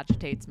just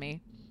agitates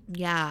me.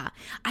 Yeah.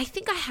 I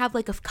think I have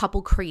like a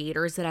couple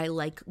creators that I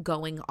like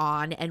going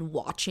on and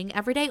watching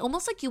every day,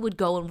 almost like you would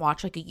go and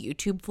watch like a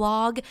YouTube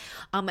vlog.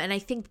 And I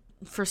think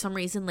for some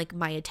reason, like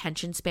my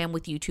attention span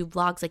with YouTube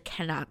vlogs like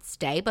cannot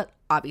stay, but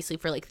obviously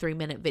for like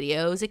 3-minute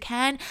videos it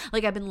can.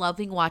 Like I've been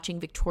loving watching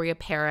Victoria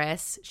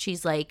Paris.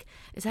 She's like,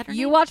 is that her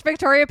You name? watch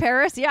Victoria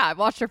Paris? Yeah, I've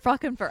watched her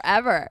fucking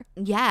forever.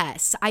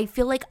 Yes. I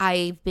feel like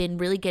I've been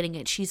really getting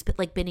it. She's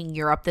like been in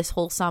Europe this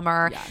whole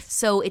summer. Yes.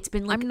 So it's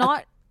been like I'm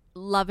not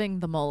loving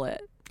the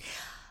mullet.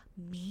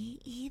 Me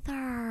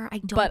either. I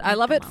don't. But I like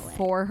love the it mullet.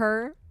 for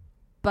her,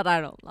 but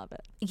I don't love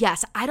it.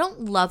 Yes, I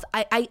don't love.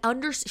 I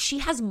understand. She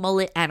has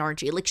mullet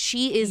energy. Like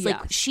she is like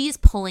Yes. she's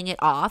pulling it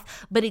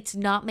off, but it's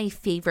not my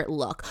favorite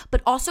look.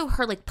 But also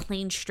her like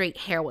plain straight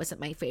hair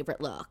wasn't my favorite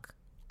look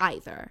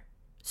either.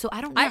 So I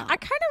don't know. I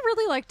kind of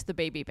really liked the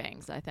baby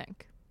bangs, I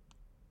think.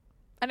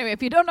 Anyway,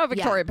 if you don't know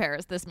Victoria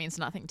Paris, this means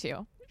nothing to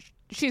you.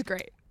 She's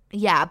great.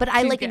 Yeah, but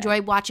I She's like good.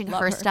 enjoy watching Love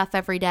her her. stuff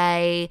every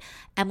day.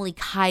 Emily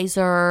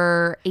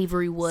Kaiser,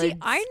 Avery Woods. See,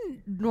 I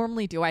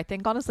normally do. I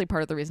think honestly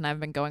part of the reason I've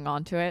been going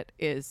on to it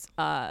is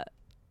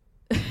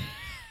this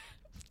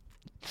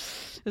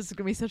is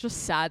gonna be such a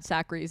sad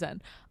sack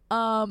reason.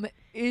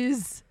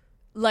 Is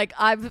like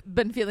I've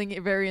been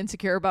feeling very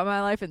insecure about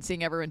my life, and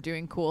seeing everyone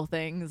doing cool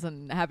things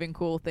and having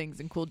cool things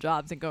and cool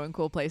jobs and going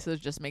cool places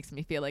just makes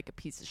me feel like a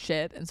piece of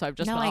shit. And so I've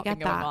just No, I not get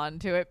been going that. on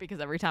to it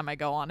because every time I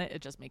go on it, it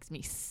just makes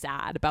me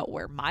sad about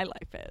where my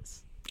life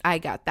is. I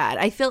got that.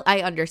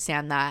 I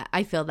understand that.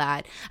 I feel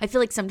that. I feel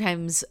like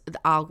sometimes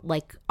I'll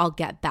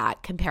get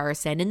that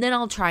comparison, and then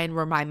I'll try and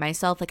remind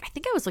myself. Like I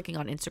think I was looking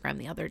on Instagram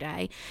the other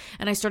day,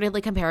 and I started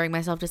like comparing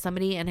myself to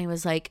somebody, and I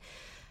was like,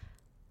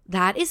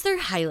 that is their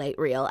highlight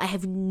reel. I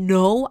have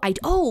no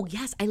idea. Oh,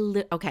 yes. I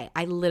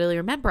literally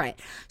remember it.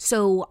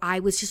 So I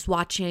was just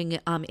watching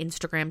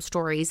Instagram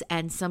stories,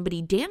 and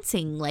somebody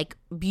dancing like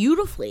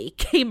beautifully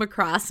came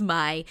across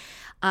my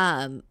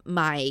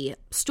my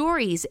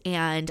stories,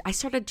 and I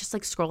started just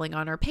like scrolling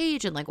on her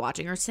page and like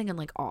watching her sing and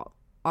like all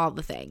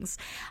the things.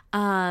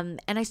 And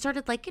I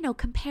started like,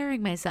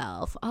 comparing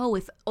myself. Oh,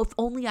 if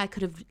only I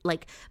could have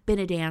like been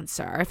a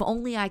dancer. If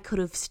only I could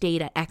have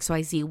stayed at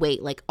XYZ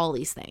weight, like all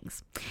these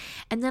things.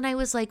 And then I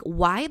was like,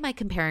 why am I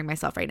comparing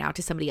myself right now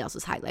to somebody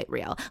else's highlight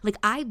reel? Like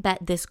I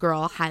bet this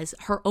girl has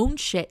her own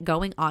shit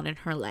going on in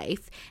her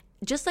life,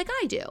 just like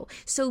I do.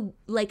 So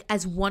like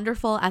as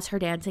wonderful as her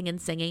dancing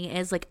and singing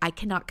is, like I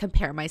cannot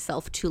compare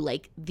myself to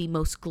like the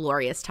most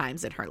glorious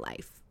times in her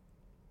life.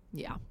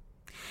 Yeah.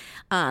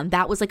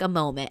 That was like a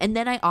moment. And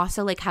then I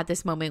also like had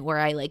this moment where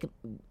I like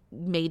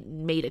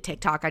made a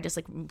TikTok. I just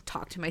like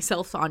talked to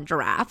myself on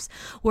giraffes,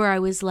 where I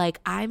was like,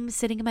 I'm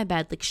sitting in my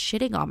bed like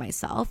shitting on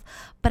myself,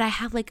 but I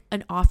have like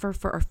an offer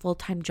for a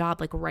full-time job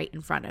like right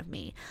in front of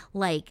me.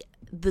 Like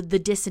the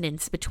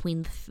dissonance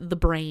between the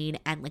brain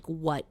and like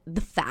what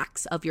the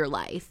facts of your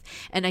life.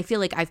 And I feel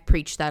like I've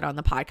preached that on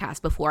the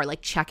podcast before,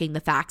 like checking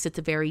the facts. It's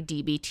a very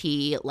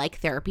DBT like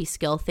therapy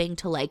skill thing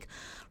to like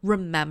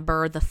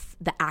remember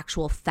the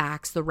actual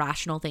facts, the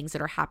rational things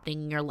that are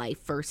happening in your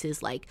life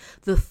versus like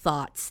the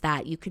thoughts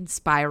that you can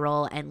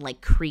spiral and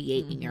like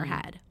create in your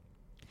head.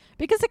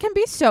 Because it can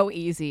be so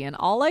easy, and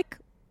I'll like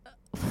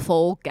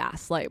full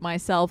gaslight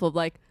myself of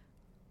like,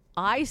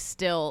 I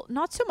still,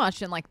 not so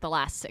much in like the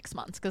last 6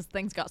 months because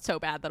things got so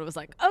bad that it was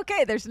like,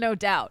 okay, there's no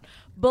doubt.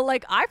 But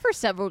like I, for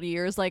several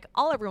years, like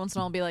I'll every once in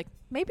a while be like,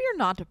 maybe you're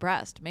not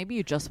depressed. Maybe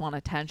you just want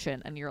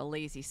attention and you're a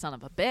lazy son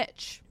of a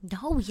bitch.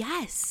 No,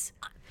 yes.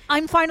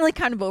 I'm finally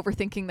kind of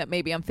overthinking that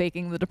maybe I'm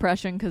faking the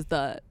depression because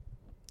the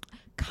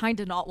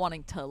kind of not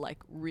wanting to like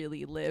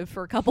really live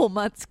for a couple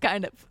months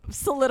kind of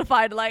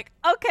solidified like,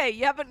 okay,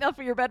 you have enough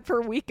of your bed for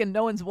a week and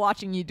no one's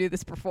watching you do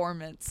this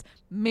performance.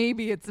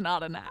 Maybe it's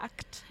not an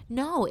act.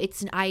 No,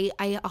 I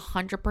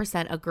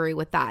 100% agree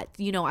with that.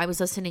 I was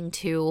listening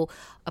to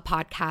a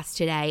podcast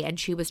today, and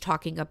she was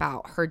talking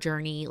about her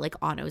journey like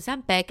on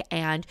Ozempic,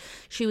 and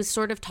she was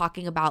sort of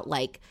talking about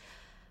like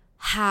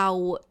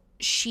how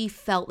she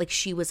felt like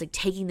she was like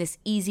taking this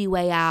easy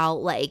way out,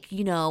 like,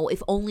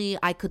 if only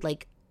I could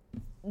like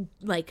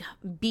like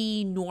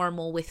be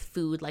normal with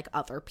food like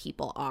other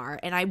people are.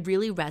 And I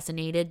really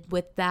resonated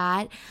with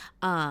that.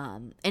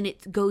 And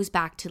it goes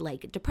back to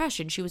like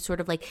depression. She was sort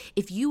of like,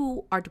 if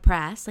you are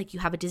depressed, like you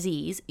have a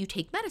disease, you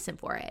take medicine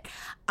for it.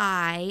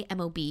 I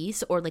am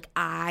obese, or like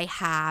I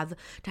have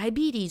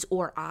diabetes,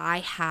 or I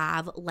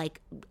have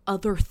like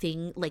other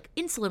thing like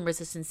insulin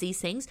resistance, these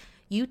things,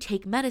 you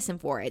take medicine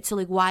for it. So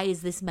like, why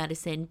is this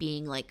medicine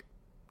being like,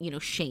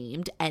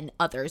 shamed and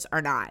others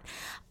are not?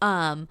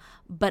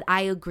 But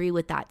I agree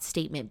with that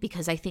statement,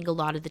 because I think a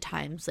lot of the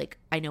times, like,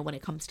 I know when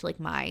it comes to like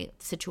my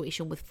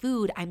situation with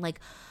food, I'm like,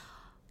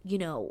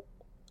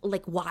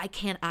 like, why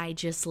can't I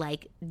just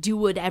like do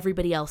what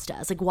everybody else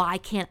does? Like, why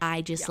can't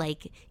I just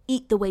like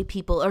eat the way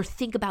people, or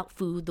think about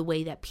food the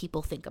way that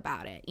people think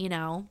about it,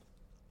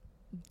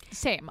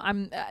 Same.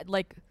 I'm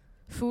like,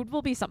 food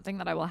will be something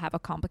that I will have a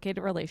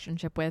complicated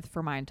relationship with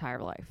for my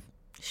entire life.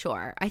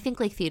 Sure. I think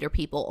like theater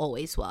people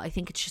always will. I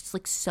think it's just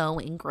like so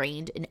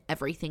ingrained in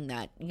everything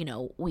that,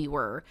 we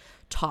were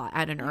taught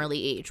at an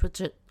early age,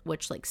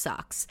 which like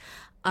sucks.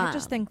 I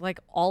just think like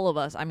all of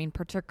us, I mean,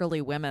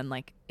 particularly women,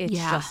 like it's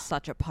just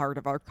such a part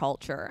of our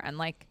culture. And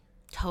like,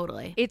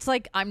 totally. It's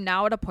like I'm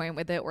now at a point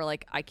with it where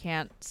like I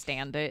can't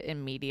stand it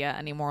in media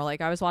anymore.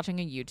 Like I was watching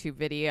a YouTube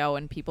video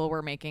and people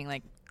were making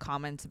like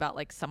comments about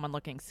like someone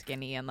looking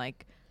skinny and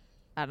like,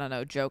 I don't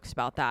know, jokes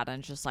about that,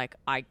 and just like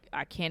I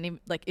can't even,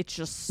 like, it's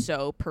just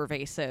so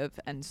pervasive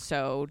and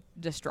so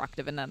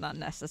destructive and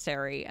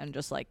unnecessary and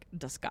just like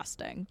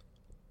disgusting.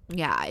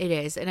 Yeah, it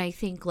is. And I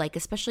think like,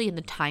 especially in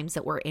the times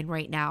that we're in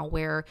right now,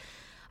 where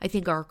I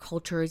think our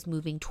culture is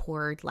moving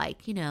toward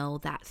like,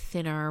 that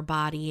thinner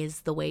body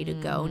is the way to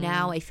go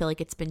now. I feel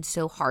like it's been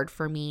so hard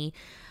for me,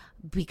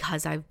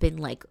 because I've been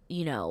like,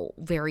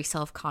 very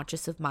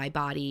self-conscious of my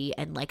body.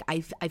 And like,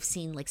 I've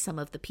seen like some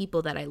of the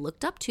people that I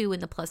looked up to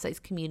in the plus size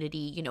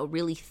community,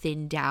 really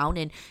thin down,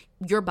 and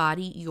your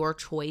body, your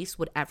choice,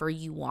 whatever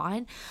you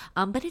want.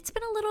 But it's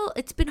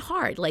been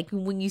hard. Like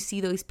when you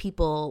see those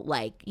people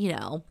like,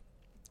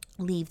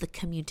 leave the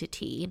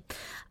community.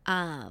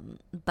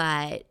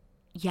 But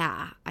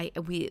yeah,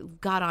 we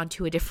got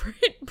onto a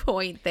different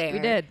point there. We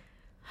did.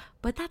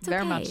 But that's okay.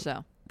 Very much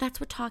so.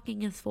 That's what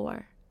talking is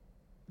for.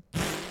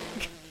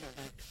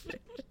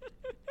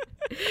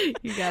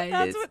 You guys,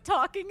 that's what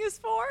talking is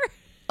for.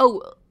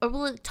 Oh,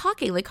 well,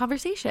 talking, like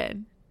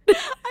conversation.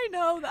 I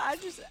know that. I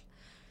just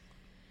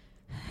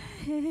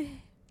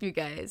You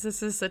guys,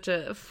 this is such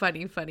a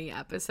funny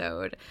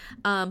episode.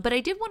 But I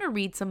did want to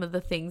read some of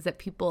the things that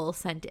people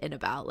sent in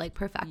about like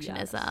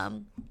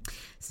perfectionism. Yes.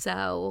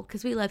 So,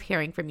 because we love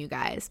hearing from you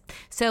guys.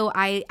 So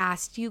I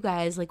asked you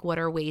guys like, what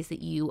are ways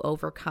that you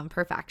overcome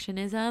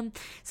perfectionism?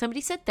 Somebody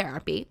said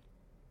therapy,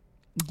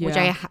 which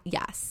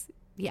yes.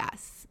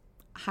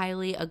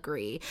 Highly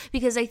agree,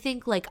 because I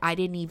think like I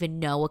didn't even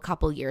know a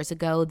couple years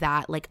ago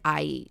that like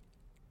I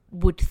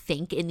would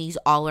think in these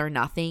all or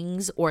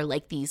nothings, or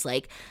like these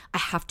like I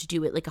have to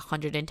do it like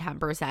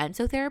 110%.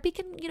 So therapy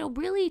can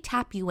really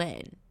tap you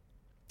in.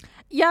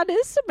 Yeah, it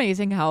is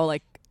amazing how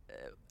like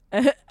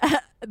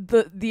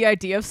the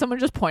idea of someone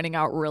just pointing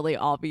out really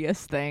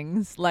obvious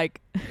things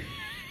like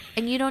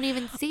and you don't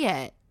even see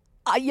it.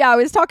 I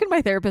was talking to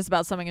my therapist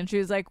about something, and she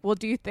was like, well,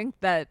 do you think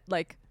that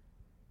like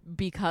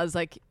because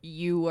like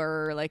you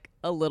were like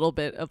a little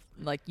bit of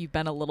like you've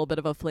been a little bit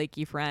of a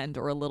flaky friend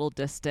or a little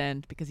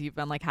distant because you've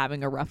been like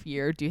having a rough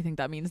year, do you think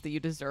that means that you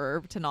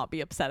deserve to not be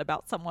upset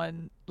about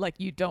someone, like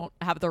you don't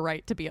have the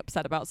right to be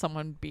upset about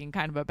someone being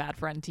kind of a bad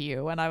friend to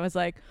you? And I was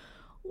like,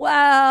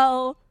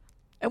 well,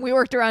 and we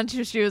worked around,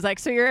 she was like,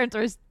 so your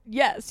answer is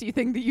yes, you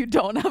think that you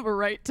don't have a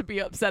right to be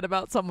upset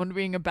about someone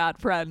being a bad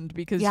friend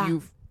because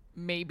you've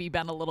maybe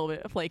been a little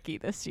bit flaky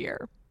this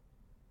year.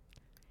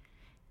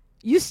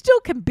 You still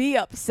can be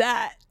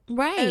upset.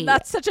 Right. And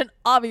that's such an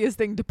obvious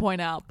thing to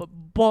point out, but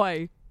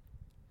boy,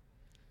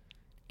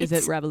 is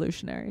it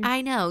revolutionary.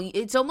 I know.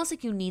 It's almost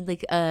like you need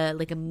like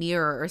a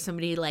mirror or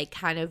somebody like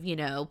kind of,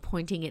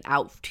 pointing it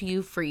out to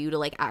you for you to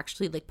like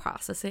actually like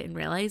process it and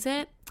realize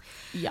it.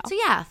 Yeah. So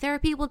yeah,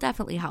 therapy will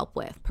definitely help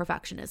with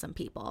perfectionism,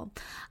 people.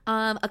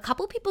 A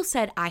couple people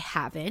said I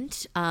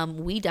haven't.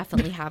 We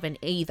definitely haven't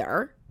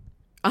either.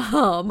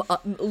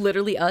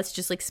 Literally us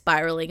just like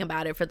spiraling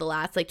about it for the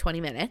last like 20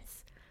 minutes.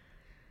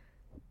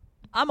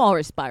 I'm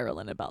always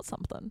spiraling about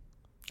something.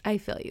 I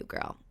feel you,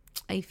 girl.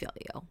 I feel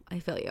you.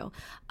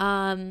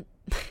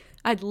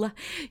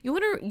 You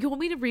want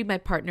me to read my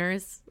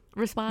partner's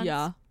response?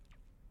 Yeah.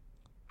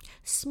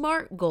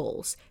 SMART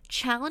goals,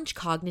 challenge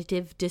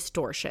cognitive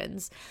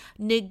distortions,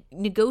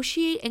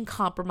 negotiate and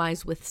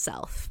compromise with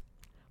self.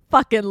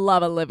 Fucking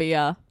love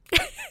Olivia.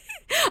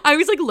 I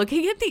was like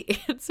looking at the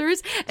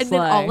answers, and then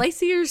all I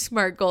see are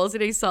SMART goals,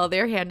 and I saw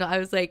their handle. I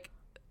was like,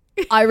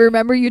 I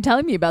remember you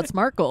telling me about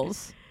SMART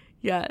goals.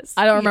 Yes.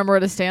 I don't remember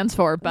what it stands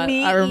for, but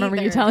I remember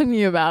you telling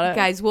me about it.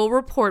 Guys, we'll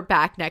report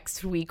back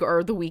next week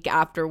or the week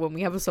after when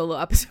we have a solo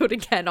episode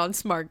again on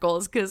SMART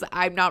goals, because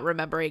I'm not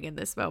remembering in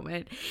this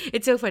moment.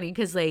 It's so funny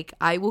because like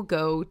I will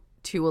go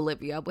to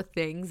Olivia with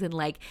things, and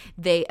like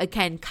they,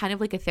 again, kind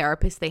of like a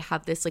therapist, they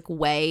have this like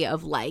way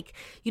of like,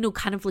 you know,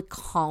 kind of like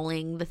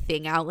calling the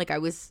thing out. Like I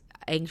was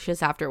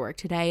anxious after work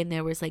today, and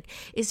there was like,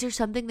 is there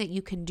something that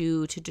you can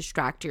do to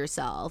distract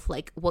yourself?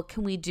 Like what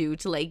can we do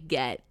to like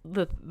get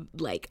the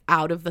like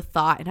out of the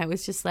thought? And I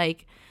was just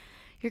like,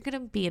 you're gonna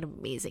be an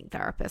amazing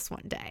therapist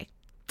one day.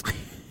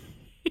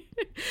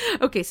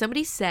 Okay,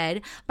 somebody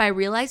said, by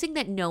realizing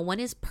that no one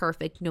is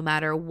perfect no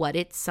matter what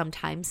it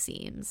sometimes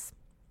seems.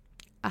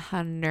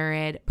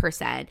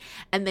 100%.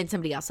 And then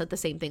somebody else said the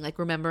same thing, like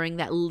remembering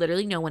that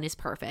literally no one is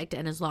perfect,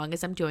 and as long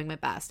as I'm doing my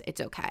best,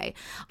 it's okay.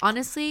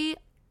 Honestly,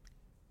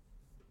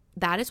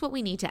 that is what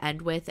we need to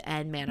end with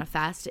and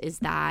manifest, is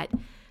that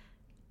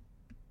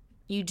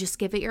you just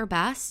give it your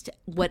best,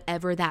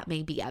 whatever that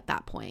may be at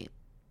that point.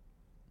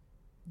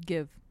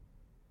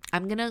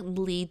 I'm going to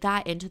lead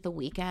that into the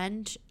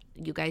weekend.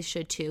 You guys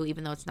should too,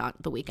 even though it's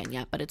not the weekend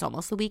yet, but it's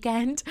almost the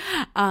weekend.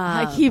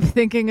 I keep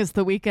thinking it's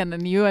the weekend,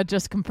 and you had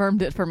just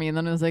confirmed it for me, and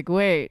then I was like,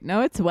 wait,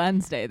 no, it's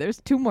Wednesday.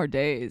 There's 2 more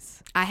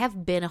days. I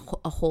have been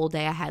a whole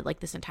day ahead like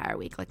this entire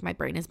week. Like my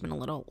brain has been a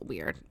little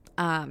weird.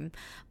 But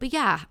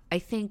yeah, I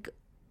think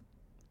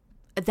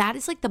that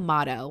is like the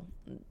motto.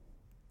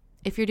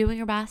 If you're doing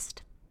your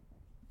best,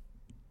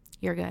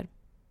 you're good.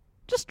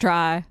 Just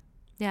try.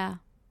 Yeah.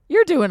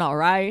 You're doing all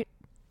right.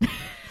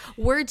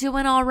 We're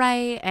doing all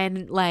right,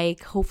 and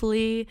like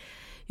hopefully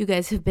you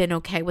guys have been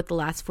okay with the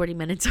last 40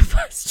 minutes of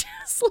us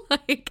just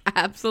like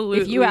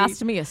absolutely. If you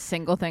asked me a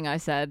single thing I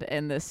said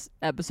in this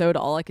episode,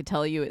 all I could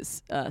tell you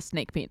is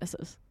snake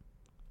penises.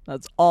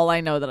 That's all I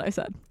know that I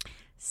said.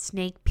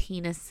 Snake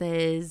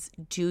penises,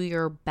 do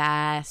your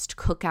best.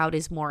 Cookout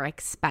is more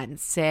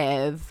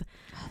expensive.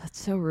 Oh,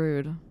 that's so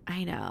rude.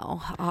 I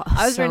know.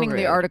 I was reading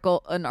an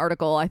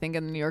article I think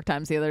in the New York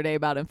Times the other day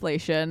about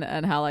inflation,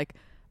 and how like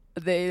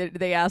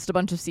they asked a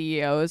bunch of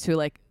CEOs who,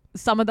 like,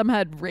 some of them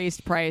had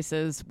raised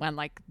prices when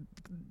like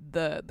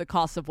the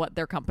cost of what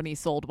their company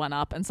sold went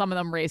up, and some of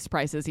them raised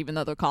prices even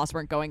though their costs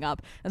weren't going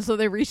up. And so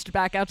they reached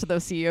back out to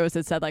those CEOs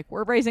and said, like,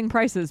 we're raising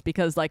prices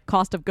because like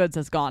cost of goods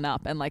has gone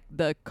up, and like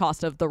the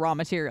cost of the raw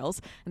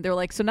materials. And they're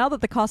like, so now that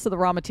the cost of the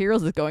raw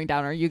materials is going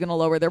down, are you going to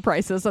lower their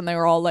prices? And they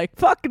were all like,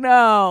 fuck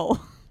no.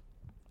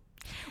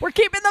 We're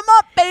keeping them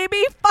up,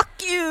 baby.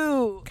 Fuck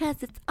you.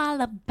 'Cause it's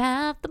all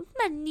about the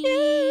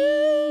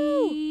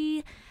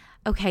money.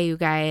 Okay, you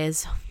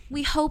guys.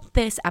 We hope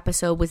this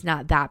episode was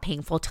not that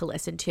painful to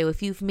listen to.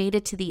 If you've made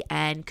it to the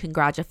end,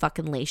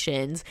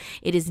 congratulations.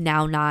 It is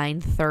now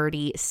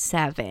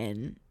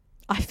 9:37.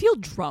 I feel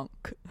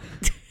drunk.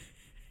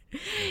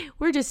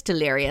 We're just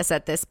delirious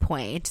at this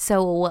point.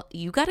 So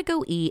you got to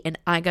go eat, and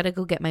I got to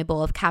go get my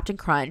bowl of Captain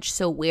Crunch.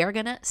 So we're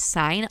going to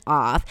sign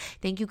off.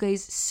 Thank you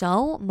guys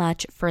so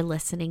much for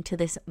listening to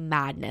this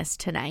madness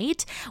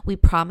tonight. We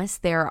promise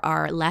there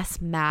are less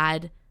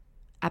mad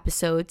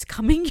episodes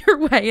coming your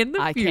way in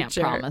the future. I can't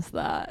promise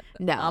that.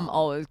 No. I'm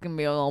always going to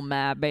be a little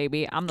mad,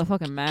 baby. I'm the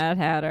fucking Mad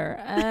Hatter.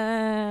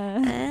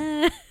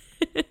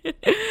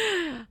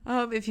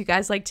 If you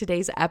guys like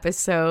today's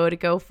episode,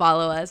 go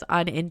follow us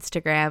on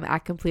Instagram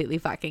at completely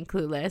fucking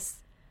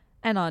clueless,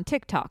 and on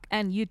TikTok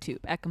and YouTube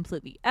at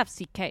completely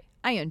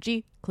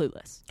FCKING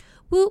clueless.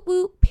 Woo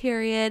woo,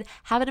 period.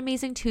 Have an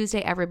amazing Tuesday,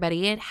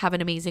 everybody, and have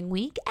an amazing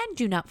week, and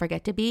do not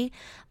forget to be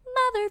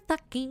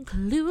motherfucking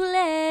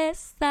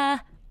clueless.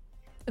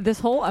 This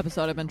whole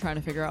episode I've been trying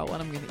to figure out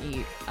what I'm gonna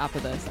eat after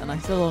this, and I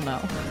still don't know.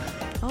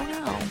 Oh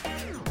no.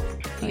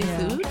 Do you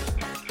have food?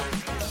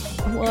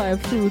 Well, I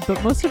have food,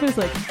 but most of it is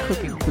like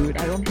cooking food.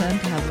 I don't plan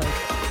to have like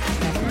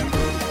snacking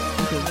food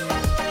because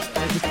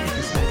I just eat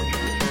the snacking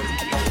food.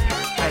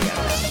 I get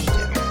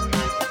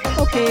that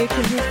too. Okay,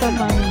 because it's the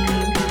money.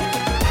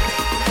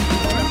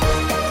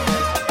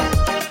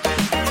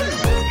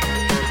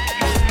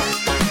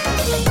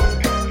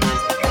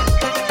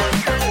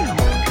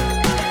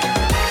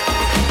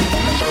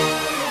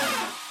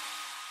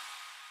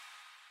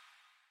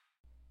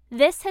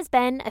 This has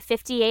been a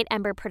 58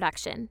 Ember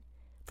production.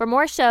 For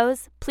more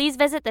shows, please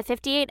visit the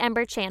 58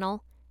 Ember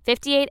channel,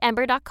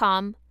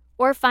 58ember.com,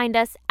 or find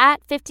us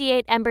at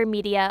 58 Ember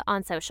Media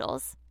on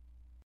socials.